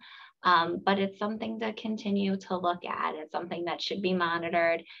remission. But it's something to continue to look at. It's something that should be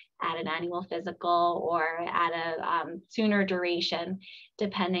monitored at an annual physical or at a sooner duration,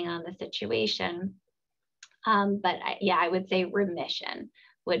 depending on the situation. But I would say remission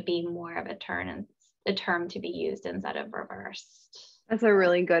would be more of the term to be used instead of reversed. That's a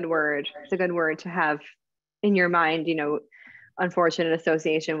really good word. It's a good word to have in your mind, unfortunate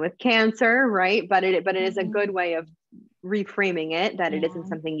association with cancer, right? But it is a good way of reframing it, that it isn't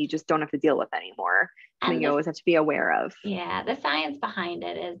something you just don't have to deal with anymore. Something you always have to be aware of. Yeah, the science behind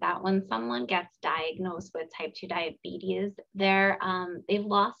it is that when someone gets diagnosed with type 2 diabetes, they've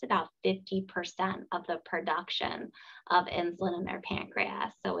lost about 50% of the production of insulin in their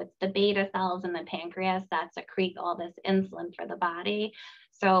pancreas. So it's the beta cells in the pancreas that secrete all this insulin for the body.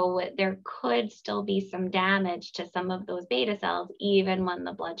 So there could still be some damage to some of those beta cells, even when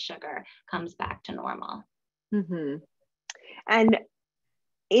the blood sugar comes back to normal. Mm-hmm. And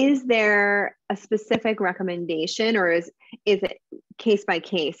is there a specific recommendation, or is it case by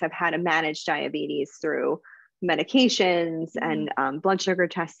case of how to manage diabetes through medications and blood sugar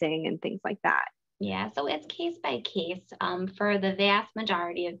testing and things like that? Yeah, so it's case by case. For the vast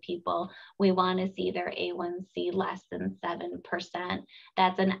majority of people, we want to see their A1C less than 7%.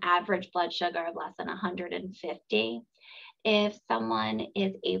 That's an average blood sugar of less than 150. If someone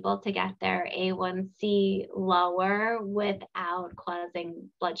is able to get their A1C lower without causing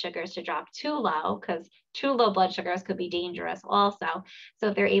blood sugars to drop too low, because too low blood sugars could be dangerous also. So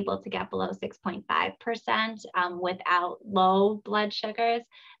if they're able to get below 6.5% without low blood sugars,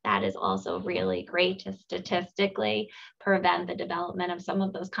 that is also really great to statistically prevent the development of some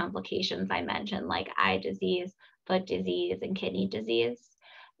of those complications I mentioned, like eye disease, foot disease, and kidney disease.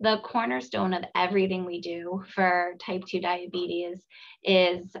 The cornerstone of everything we do for type 2 diabetes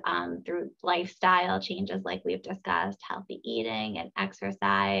is through lifestyle changes like we've discussed, healthy eating and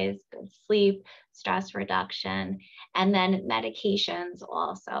exercise, good sleep, stress reduction, and then medications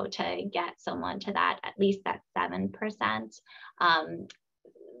also to get someone to that, at least that 7%.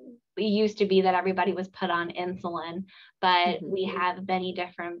 It used to be that everybody was put on insulin, but we have many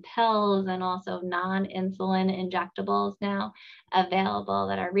different pills and also non-insulin injectables now available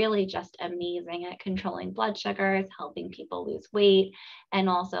that are really just amazing at controlling blood sugars, helping people lose weight, and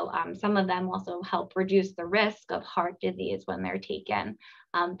also some of them also help reduce the risk of heart disease when they're taken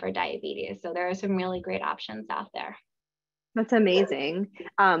for diabetes. So there are some really great options out there. That's amazing.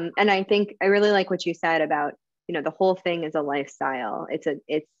 And I think I really like what you said about, the whole thing is a lifestyle.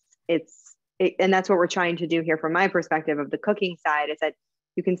 And that's what we're trying to do here from my perspective of the cooking side, is that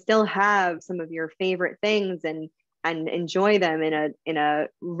you can still have some of your favorite things and enjoy them in a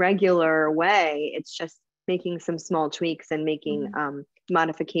regular way. It's just making some small tweaks and making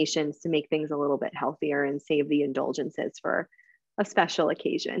modifications to make things a little bit healthier and save the indulgences for a special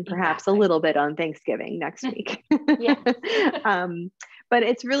occasion, perhaps a little bit on Thanksgiving next week. But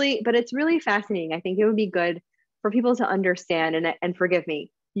it's really fascinating. I think it would be good for people to understand, and forgive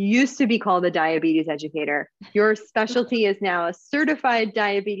me, you used to be called a diabetes educator. Your specialty is now a certified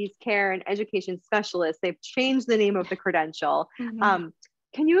diabetes care and education specialist. They've changed the name of the credential. Can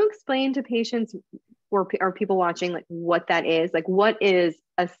you explain to patients or people watching, like, what that is? Like, what is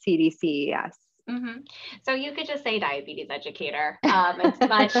a CDCES? So you could just say diabetes educator.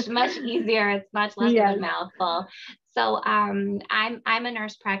 It's much easier. It's much less of a mouthful. So I'm a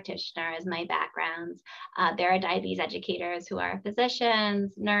nurse practitioner as my background. There are diabetes educators who are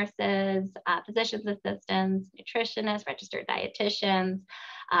physicians, nurses, physician's assistants, nutritionists, registered dietitians,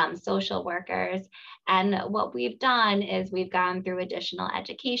 social workers. And what we've done is we've gone through additional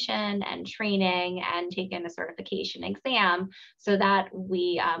education and training and taken a certification exam so that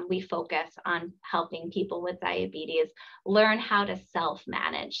we focus on helping people with diabetes learn how to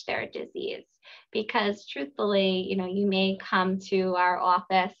self-manage their disease. Because truthfully, you may come to our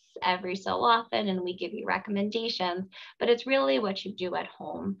office every so often and we give you recommendations, but it's really what you do at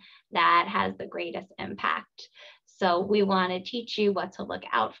home that has the greatest impact. So we want to teach you what to look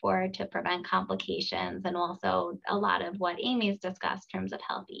out for to prevent complications, and also a lot of what Amy's discussed in terms of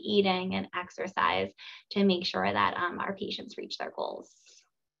healthy eating and exercise to make sure that our patients reach their goals.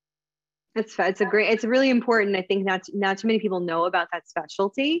 It's really important. I think not too many people know about that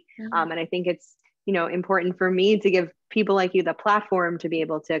specialty. Mm-hmm. And I think it's, important for me to give people like you the platform to be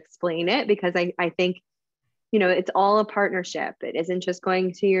able to explain it, because I think, it's all a partnership. It isn't just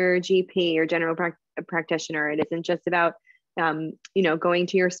going to your GP or general practitioner. It isn't just about, going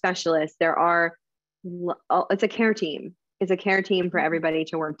to your specialist. It's a care team. It's a care team for everybody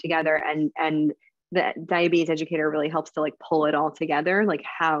to work together. And the diabetes educator really helps to pull it all together.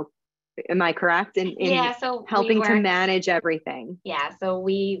 Am I correct in so helping to manage everything? Yeah, so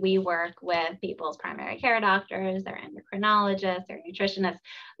we work with people's primary care doctors, their endocrinologists, their nutritionists.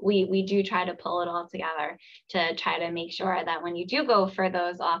 We do try to pull it all together to try to make sure that when you do go for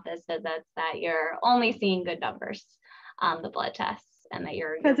those office visits, that you're only seeing good numbers on the blood tests and that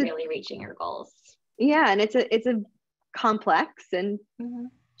you're really reaching your goals. Yeah, and it's a complex and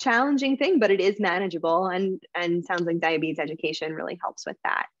challenging thing, but it is manageable, and sounds like diabetes education really helps with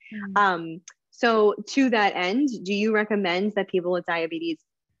that. So to that end, do you recommend that people with diabetes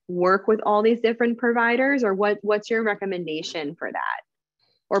work with all these different providers, or what's your recommendation for that,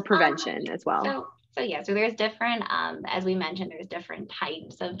 or prevention as well? So there's different, as we mentioned, there's different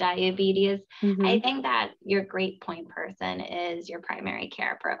types of diabetes. I think that your great point person is your primary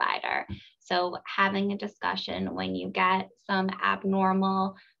care provider. So having a discussion when you get some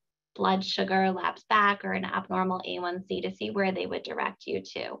abnormal blood sugar labs back or an abnormal A1C to see where they would direct you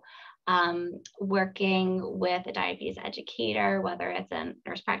to. Working with a diabetes educator, whether it's a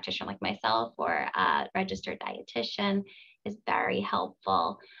nurse practitioner like myself or a registered dietitian, is very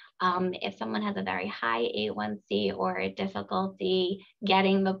helpful. If someone has a very high A1C or a difficulty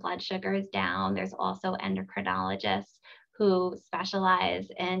getting the blood sugars down, there's also endocrinologists who specialize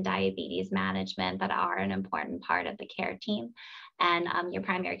in diabetes management that are an important part of the care team. And your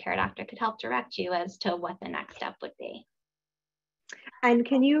primary care doctor could help direct you as to what the next step would be. And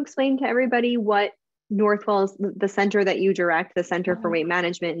can you explain to everybody what Northwell's, the center that you direct, the Center for Weight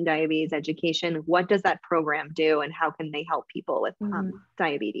Management and Diabetes Education, what does that program do, and how can they help people with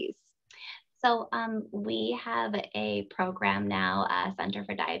diabetes? So we have a program now, Center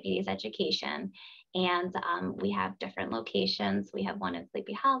for Diabetes Education, and we have different locations. We have one in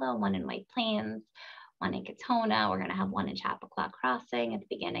Sleepy Hollow, one in White Plains, one in Katona. We're going to have one in Chappaqua Crossing at the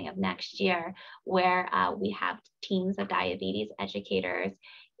beginning of next year, where we have teams of diabetes educators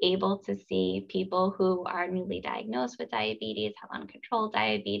able to see people who are newly diagnosed with diabetes, have uncontrolled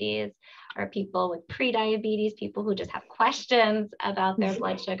diabetes, or people with pre-diabetes, people who just have questions about their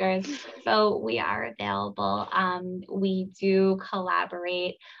blood sugars. So we are available. We do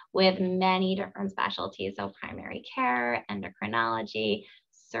collaborate with many different specialties, so primary care, endocrinology,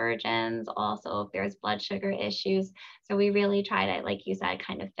 surgeons, also if there's blood sugar issues. So we really try to, like you said,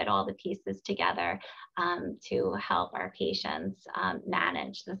 kind of fit all the pieces together to help our patients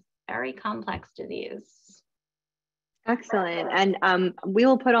manage this very complex disease. Excellent. And we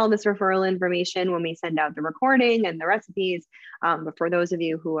will put all this referral information when we send out the recording and the recipes. But for those of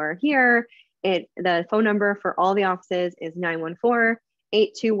you who are here, the phone number for all the offices is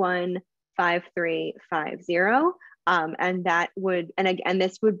 914-821-5350. And that would, and again,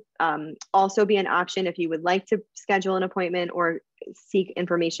 this would also be an option if you would like to schedule an appointment or seek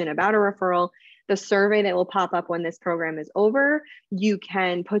information about a referral. The survey that will pop up when this program is over, you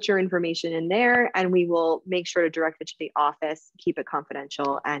can put your information in there and we will make sure to direct it to the office, keep it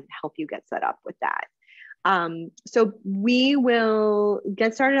confidential, and help you get set up with that. So we will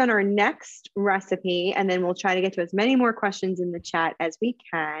get started on our next recipe, and then we'll try to get to as many more questions in the chat as we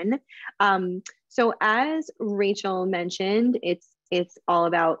can. So as Rachel mentioned, it's all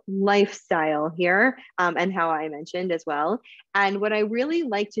about lifestyle here, and how I mentioned as well. And what I really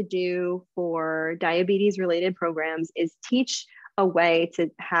like to do for diabetes related programs is teach a way to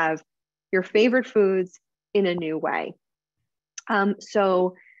have your favorite foods in a new way.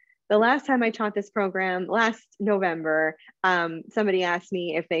 So The last time I taught this program, last November, somebody asked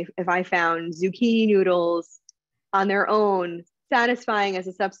me if I found zucchini noodles on their own satisfying as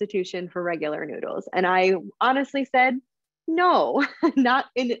a substitution for regular noodles. And I honestly said, no, not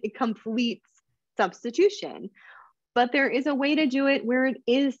in a complete substitution. But there is a way to do it where it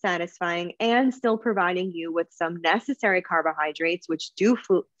is satisfying and still providing you with some necessary carbohydrates, which do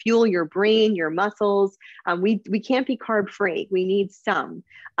fuel your brain, your muscles. We can't be carb free. We need some.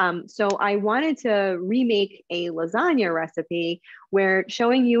 So I wanted to remake a lasagna recipe where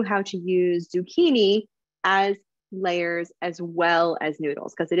showing you how to use zucchini as layers as well as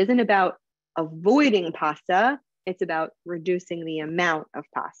noodles, because it isn't about avoiding pasta. It's about reducing the amount of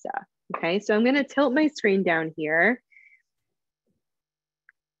pasta. Okay, so I'm going to tilt my screen down here.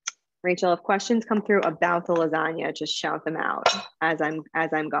 Rachel, if questions come through about the lasagna, just shout them out as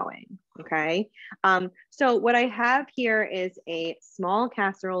I'm going. Okay. So what I have here is a small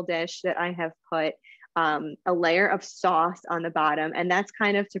casserole dish that I have put a layer of sauce on the bottom, and that's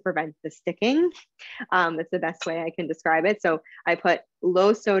kind of to prevent the sticking. That's the best way I can describe it. So I put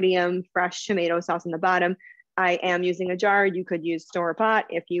low sodium fresh tomato sauce on the bottom. I am using a jar. You could use store-bought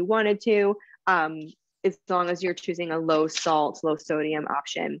if you wanted to, as long as you're choosing a low salt, low sodium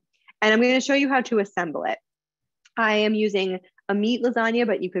option. And I'm going to show you how to assemble it. I am using a meat lasagna,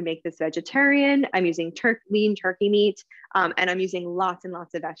 but you could make this vegetarian. I'm using lean turkey meat, and I'm using lots and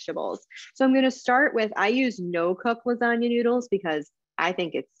lots of vegetables. So I'm going to start with, I use no-cook lasagna noodles because I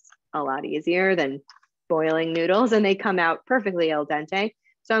think it's a lot easier than boiling noodles, and they come out perfectly al dente.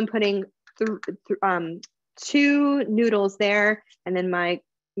 So I'm putting 2 noodles there, and then my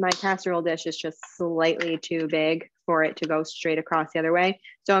casserole dish is just slightly too big for it to go straight across the other way.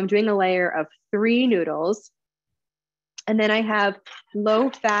 So I'm doing a layer of 3 noodles. And then I have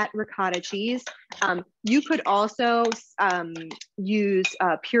low-fat ricotta cheese. You could also use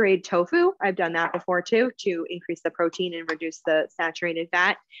pureed tofu. I've done that before too, to increase the protein and reduce the saturated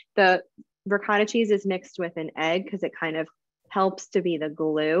fat. The ricotta cheese is mixed with an egg because it kind of helps to be the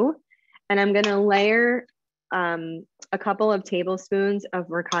glue. And I'm going to layer a couple of tablespoons of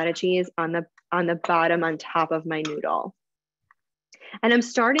ricotta cheese on the bottom on top of my noodle. And I'm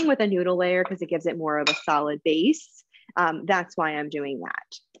starting with a noodle layer because it gives it more of a solid base. That's why I'm doing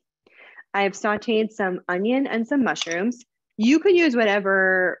that. I have sauteed some onion and some mushrooms. You could use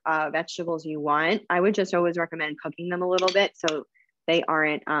whatever vegetables you want. I would just always recommend cooking them a little bit so they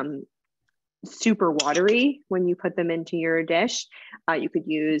aren't super watery when you put them into your dish. You could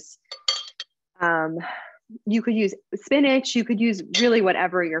use spinach. You could use really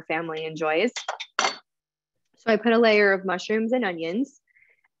whatever your family enjoys. So I put a layer of mushrooms and onions,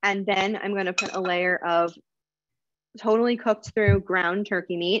 and then I'm going to put a layer of totally cooked through ground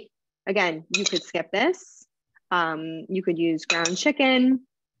turkey meat. Again, you could skip this. You could use ground chicken.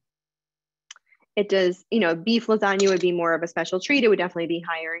 It does, beef lasagna would be more of a special treat. It would definitely be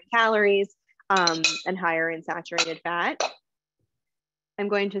higher in calories and higher in saturated fat. I'm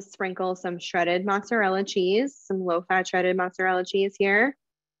going to sprinkle some shredded mozzarella cheese, some low-fat shredded mozzarella cheese here.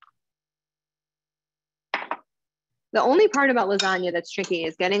 The only part about lasagna that's tricky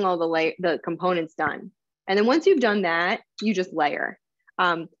is getting all the components done. And then once you've done that, you just layer.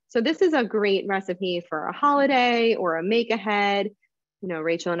 So this is a great recipe for a holiday or a make-ahead.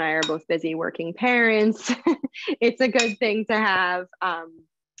 Rachel and I are both busy working parents. It's a good thing to have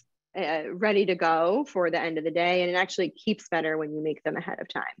ready to go for the end of the day. And it actually keeps better when you make them ahead of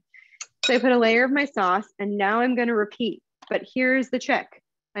time. So I put a layer of my sauce, and now I'm going to repeat. But here's the trick.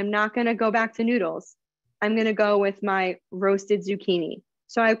 I'm not going to go back to noodles. I'm going to go with my roasted zucchini.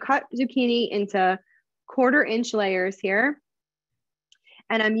 So I've cut zucchini into 1/4-inch layers here.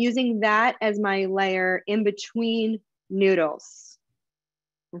 And I'm using that as my layer in between noodles.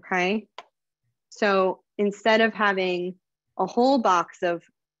 Okay. So instead of having a whole box of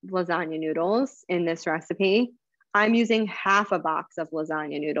lasagna noodles in this recipe, I'm using half a box of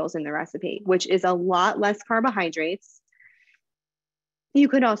lasagna noodles in the recipe, which is a lot less carbohydrates. You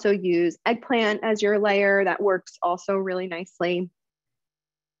could also use eggplant as your layer. That works also really nicely.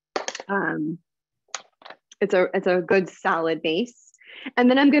 It's a good solid base. And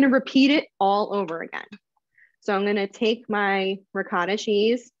then I'm going to repeat it all over again. So I'm going to take my ricotta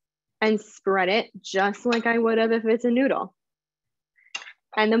cheese and spread it just like I would have if it's a noodle.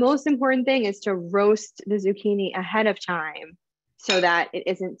 And the most important thing is to roast the zucchini ahead of time so that it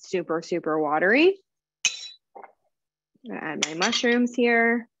isn't super, super watery. I'm gonna add my mushrooms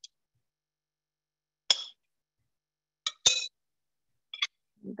here.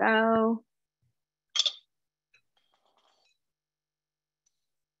 There we go.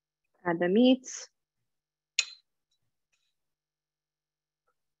 Add the meat.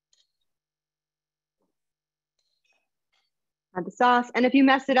 add the sauce. And if you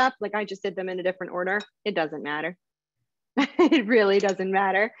mess it up, like I just did them in a different order, it doesn't matter. It really doesn't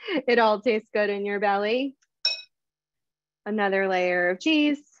matter. It all tastes good in your belly. Another layer of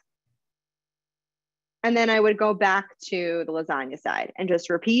cheese. And then I would go back to the lasagna side and just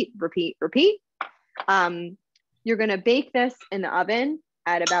repeat, repeat, repeat. You're going to bake this in the oven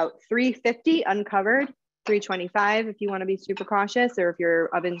at about 350 uncovered, 325 if you want to be super cautious, or if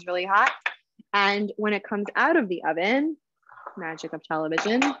your oven's really hot. And when it comes out of the oven, magic of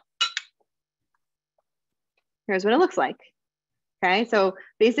television, here's what it looks like. Okay, so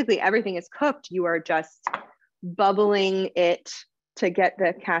basically everything is cooked. You are just bubbling it to get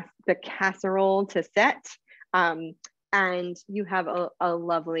the casserole to set. And you have a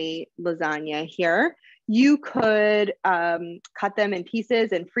lovely lasagna here. You could cut them in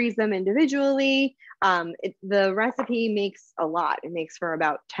pieces and freeze them individually. The recipe makes a lot. It makes for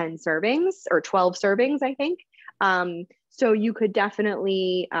about 10 servings or 12 servings, I think. So you could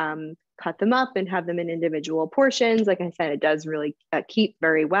definitely cut them up and have them in individual portions. Like I said, it does really keep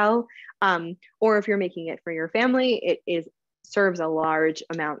very well. Or if you're making it for your family, it serves a large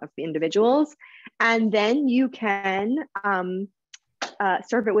amount of individuals. And then you can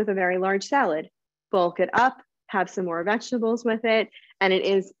serve it with a very large salad. Bulk it up, have some more vegetables with it, and it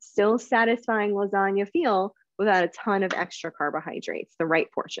is still satisfying lasagna feel without a ton of extra carbohydrates, the right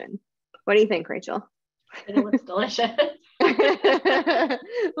portion. What do you think, Rachel? It looks delicious.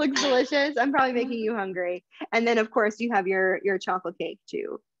 Looks delicious. I'm probably making you hungry. And then of course you have your chocolate cake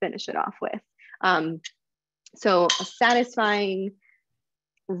to finish it off with. So a satisfying,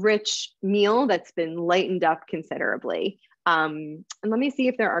 rich meal that's been lightened up considerably. And let me see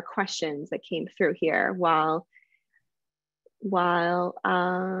if there are questions that came through here while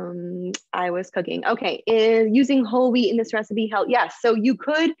I was cooking. Okay, is using whole wheat in this recipe help? Yes, so you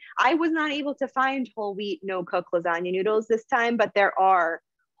could. I was not able to find whole wheat no cook lasagna noodles this time, but there are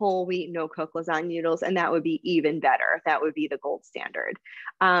whole wheat no cook lasagna noodles, and that would be even better. That would be the gold standard.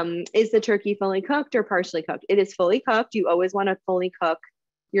 Is the turkey fully cooked or partially cooked? It is fully cooked. You always want to fully cook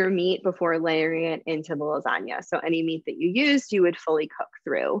your meat before layering it into the lasagna. So any meat that you used, you would fully cook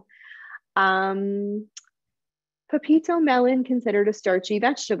through. Pepito melon considered a starchy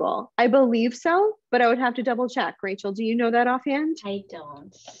vegetable? I believe so, but I would have to double check. Rachel, do you know that offhand? I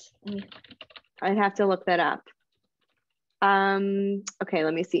don't. I'd have to look that up. Okay,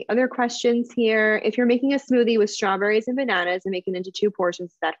 let me see. Other questions here. If you're making a smoothie with strawberries and bananas and making it into 2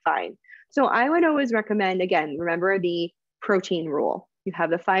 portions, is that fine? So I would always recommend, again, remember the protein rule. You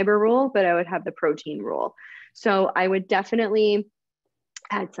have the fiber rule, but I would have the protein rule. So I would definitely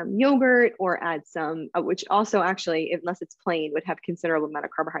add some yogurt or add some, which also actually, unless it's plain, would have considerable amount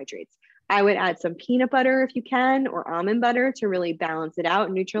of carbohydrates. I would add some peanut butter if you can, or almond butter to really balance it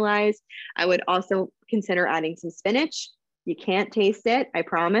out, neutralize. I would also consider adding some spinach. You can't taste it, I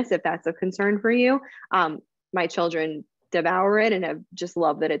promise, if that's a concern for you. My children devour it and have just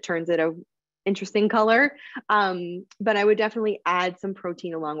love that it turns it a interesting color. But I would definitely add some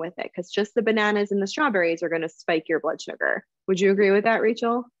protein along with it, because just the bananas and the strawberries are going to spike your blood sugar. Would you agree with that,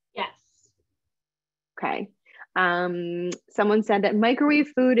 Rachel? Yes. Okay. Someone said that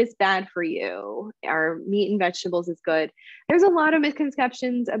microwave food is bad for you. Our meat and vegetables is good. There's a lot of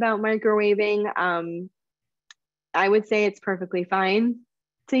misconceptions about microwaving. I would say it's perfectly fine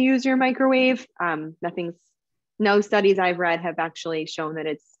to use your microwave. No studies I've read have actually shown that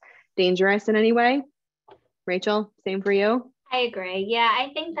it's dangerous in any way. Rachel, same for you? I agree. Yeah, I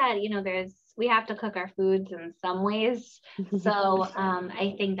think that, we have to cook our foods in some ways. So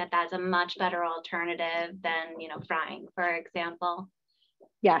I think that that's a much better alternative than, frying, for example.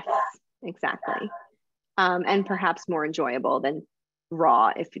 Yes, exactly. And perhaps more enjoyable than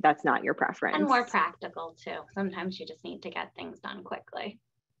raw if that's not your preference. And more practical too. Sometimes you just need to get things done quickly.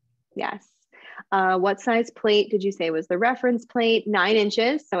 Yes. What size plate did you say was the reference plate? 9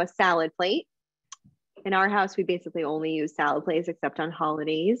 inches, so a salad plate. In our house, we basically only use salad plates except on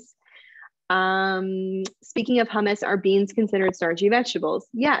holidays. Speaking of hummus, are beans considered starchy vegetables?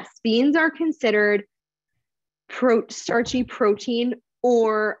 Yes, beans are considered starchy protein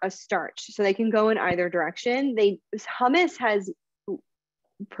or a starch, so they can go in either direction. Hummus has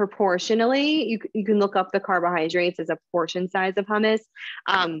proportionally, you can look up the carbohydrates as a portion size of hummus.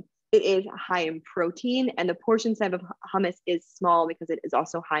 It is high in protein, and the portion size of hummus is small because it is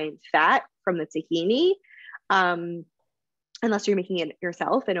also high in fat from the tahini, unless you're making it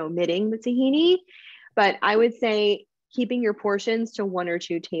yourself and omitting the tahini. But I would say keeping your portions to 1 or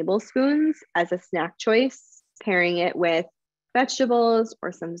 2 tablespoons as a snack choice, pairing it with vegetables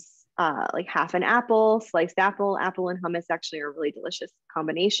or some like half an apple, sliced apple and hummus actually are a really delicious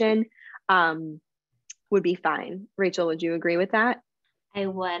combination. would be fine. Rachel, would you agree with that? I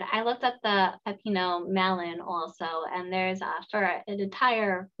would. I looked up the pepino melon also, and there's for an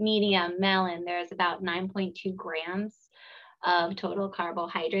entire medium melon, there's about 9.2 grams of total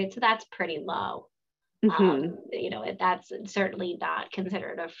carbohydrates. So that's pretty low. You know, that's certainly not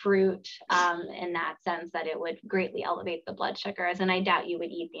considered a fruit in that sense that it would greatly elevate the blood sugars. And I doubt you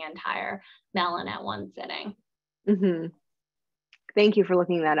would eat the entire melon at one sitting. Thank you for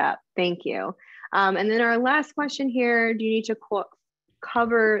looking that up. Thank you. And then our last question here, do you need to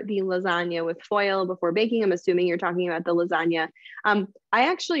cover the lasagna with foil before baking? I'm assuming you're talking about the lasagna. I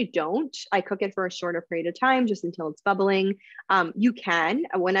actually don't. I cook it for a shorter period of time, just until it's bubbling. You can.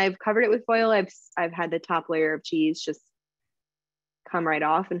 When I've covered it with foil, I've had the top layer of cheese just come right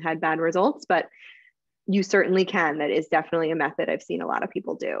off and had bad results, but you certainly can. That is definitely a method I've seen a lot of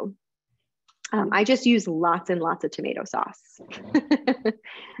people do. I just use lots and lots of tomato sauce.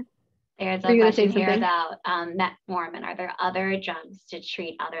 There's a question here about metformin. Are there other drugs to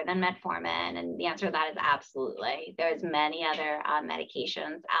treat other than metformin? And the answer to that is absolutely. There's many other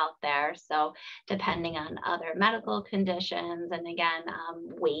medications out there. So depending on other medical conditions, and again,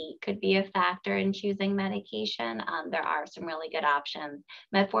 weight could be a factor in choosing medication. There are some really good options.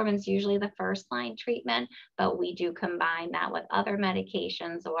 Metformin is usually the first line treatment, but we do combine that with other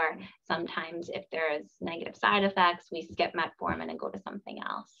medications, or sometimes if there's negative side effects, we skip metformin and go to something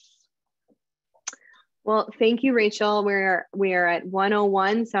else. Well, thank you, Rachel. We're at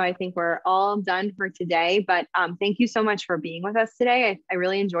 1:01, so I think we're all done for today. But thank you so much for being with us today. I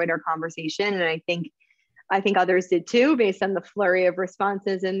really enjoyed our conversation, and I think others did too, based on the flurry of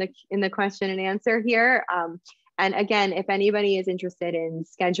responses in the question and answer here. And again, if anybody is interested in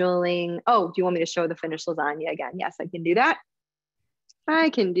scheduling, do you want me to show the finished lasagna again? Yes, I can do that. I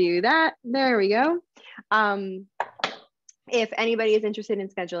can do that. There we go. If anybody is interested in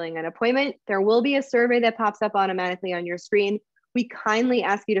scheduling an appointment, there will be a survey that pops up automatically on your screen. We kindly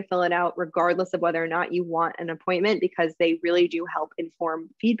ask you to fill it out regardless of whether or not you want an appointment, because they really do help inform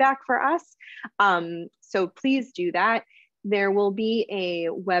feedback for us. So please do that. There will be a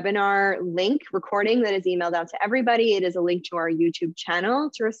webinar link recording that is emailed out to everybody. It is a link to our YouTube channel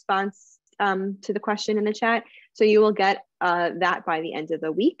to respond to the question in the chat. So you will get that by the end of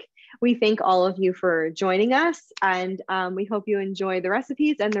the week. We thank all of you for joining us, and we hope you enjoy the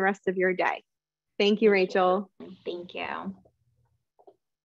recipes and the rest of your day. Thank you, Rachel. Thank you.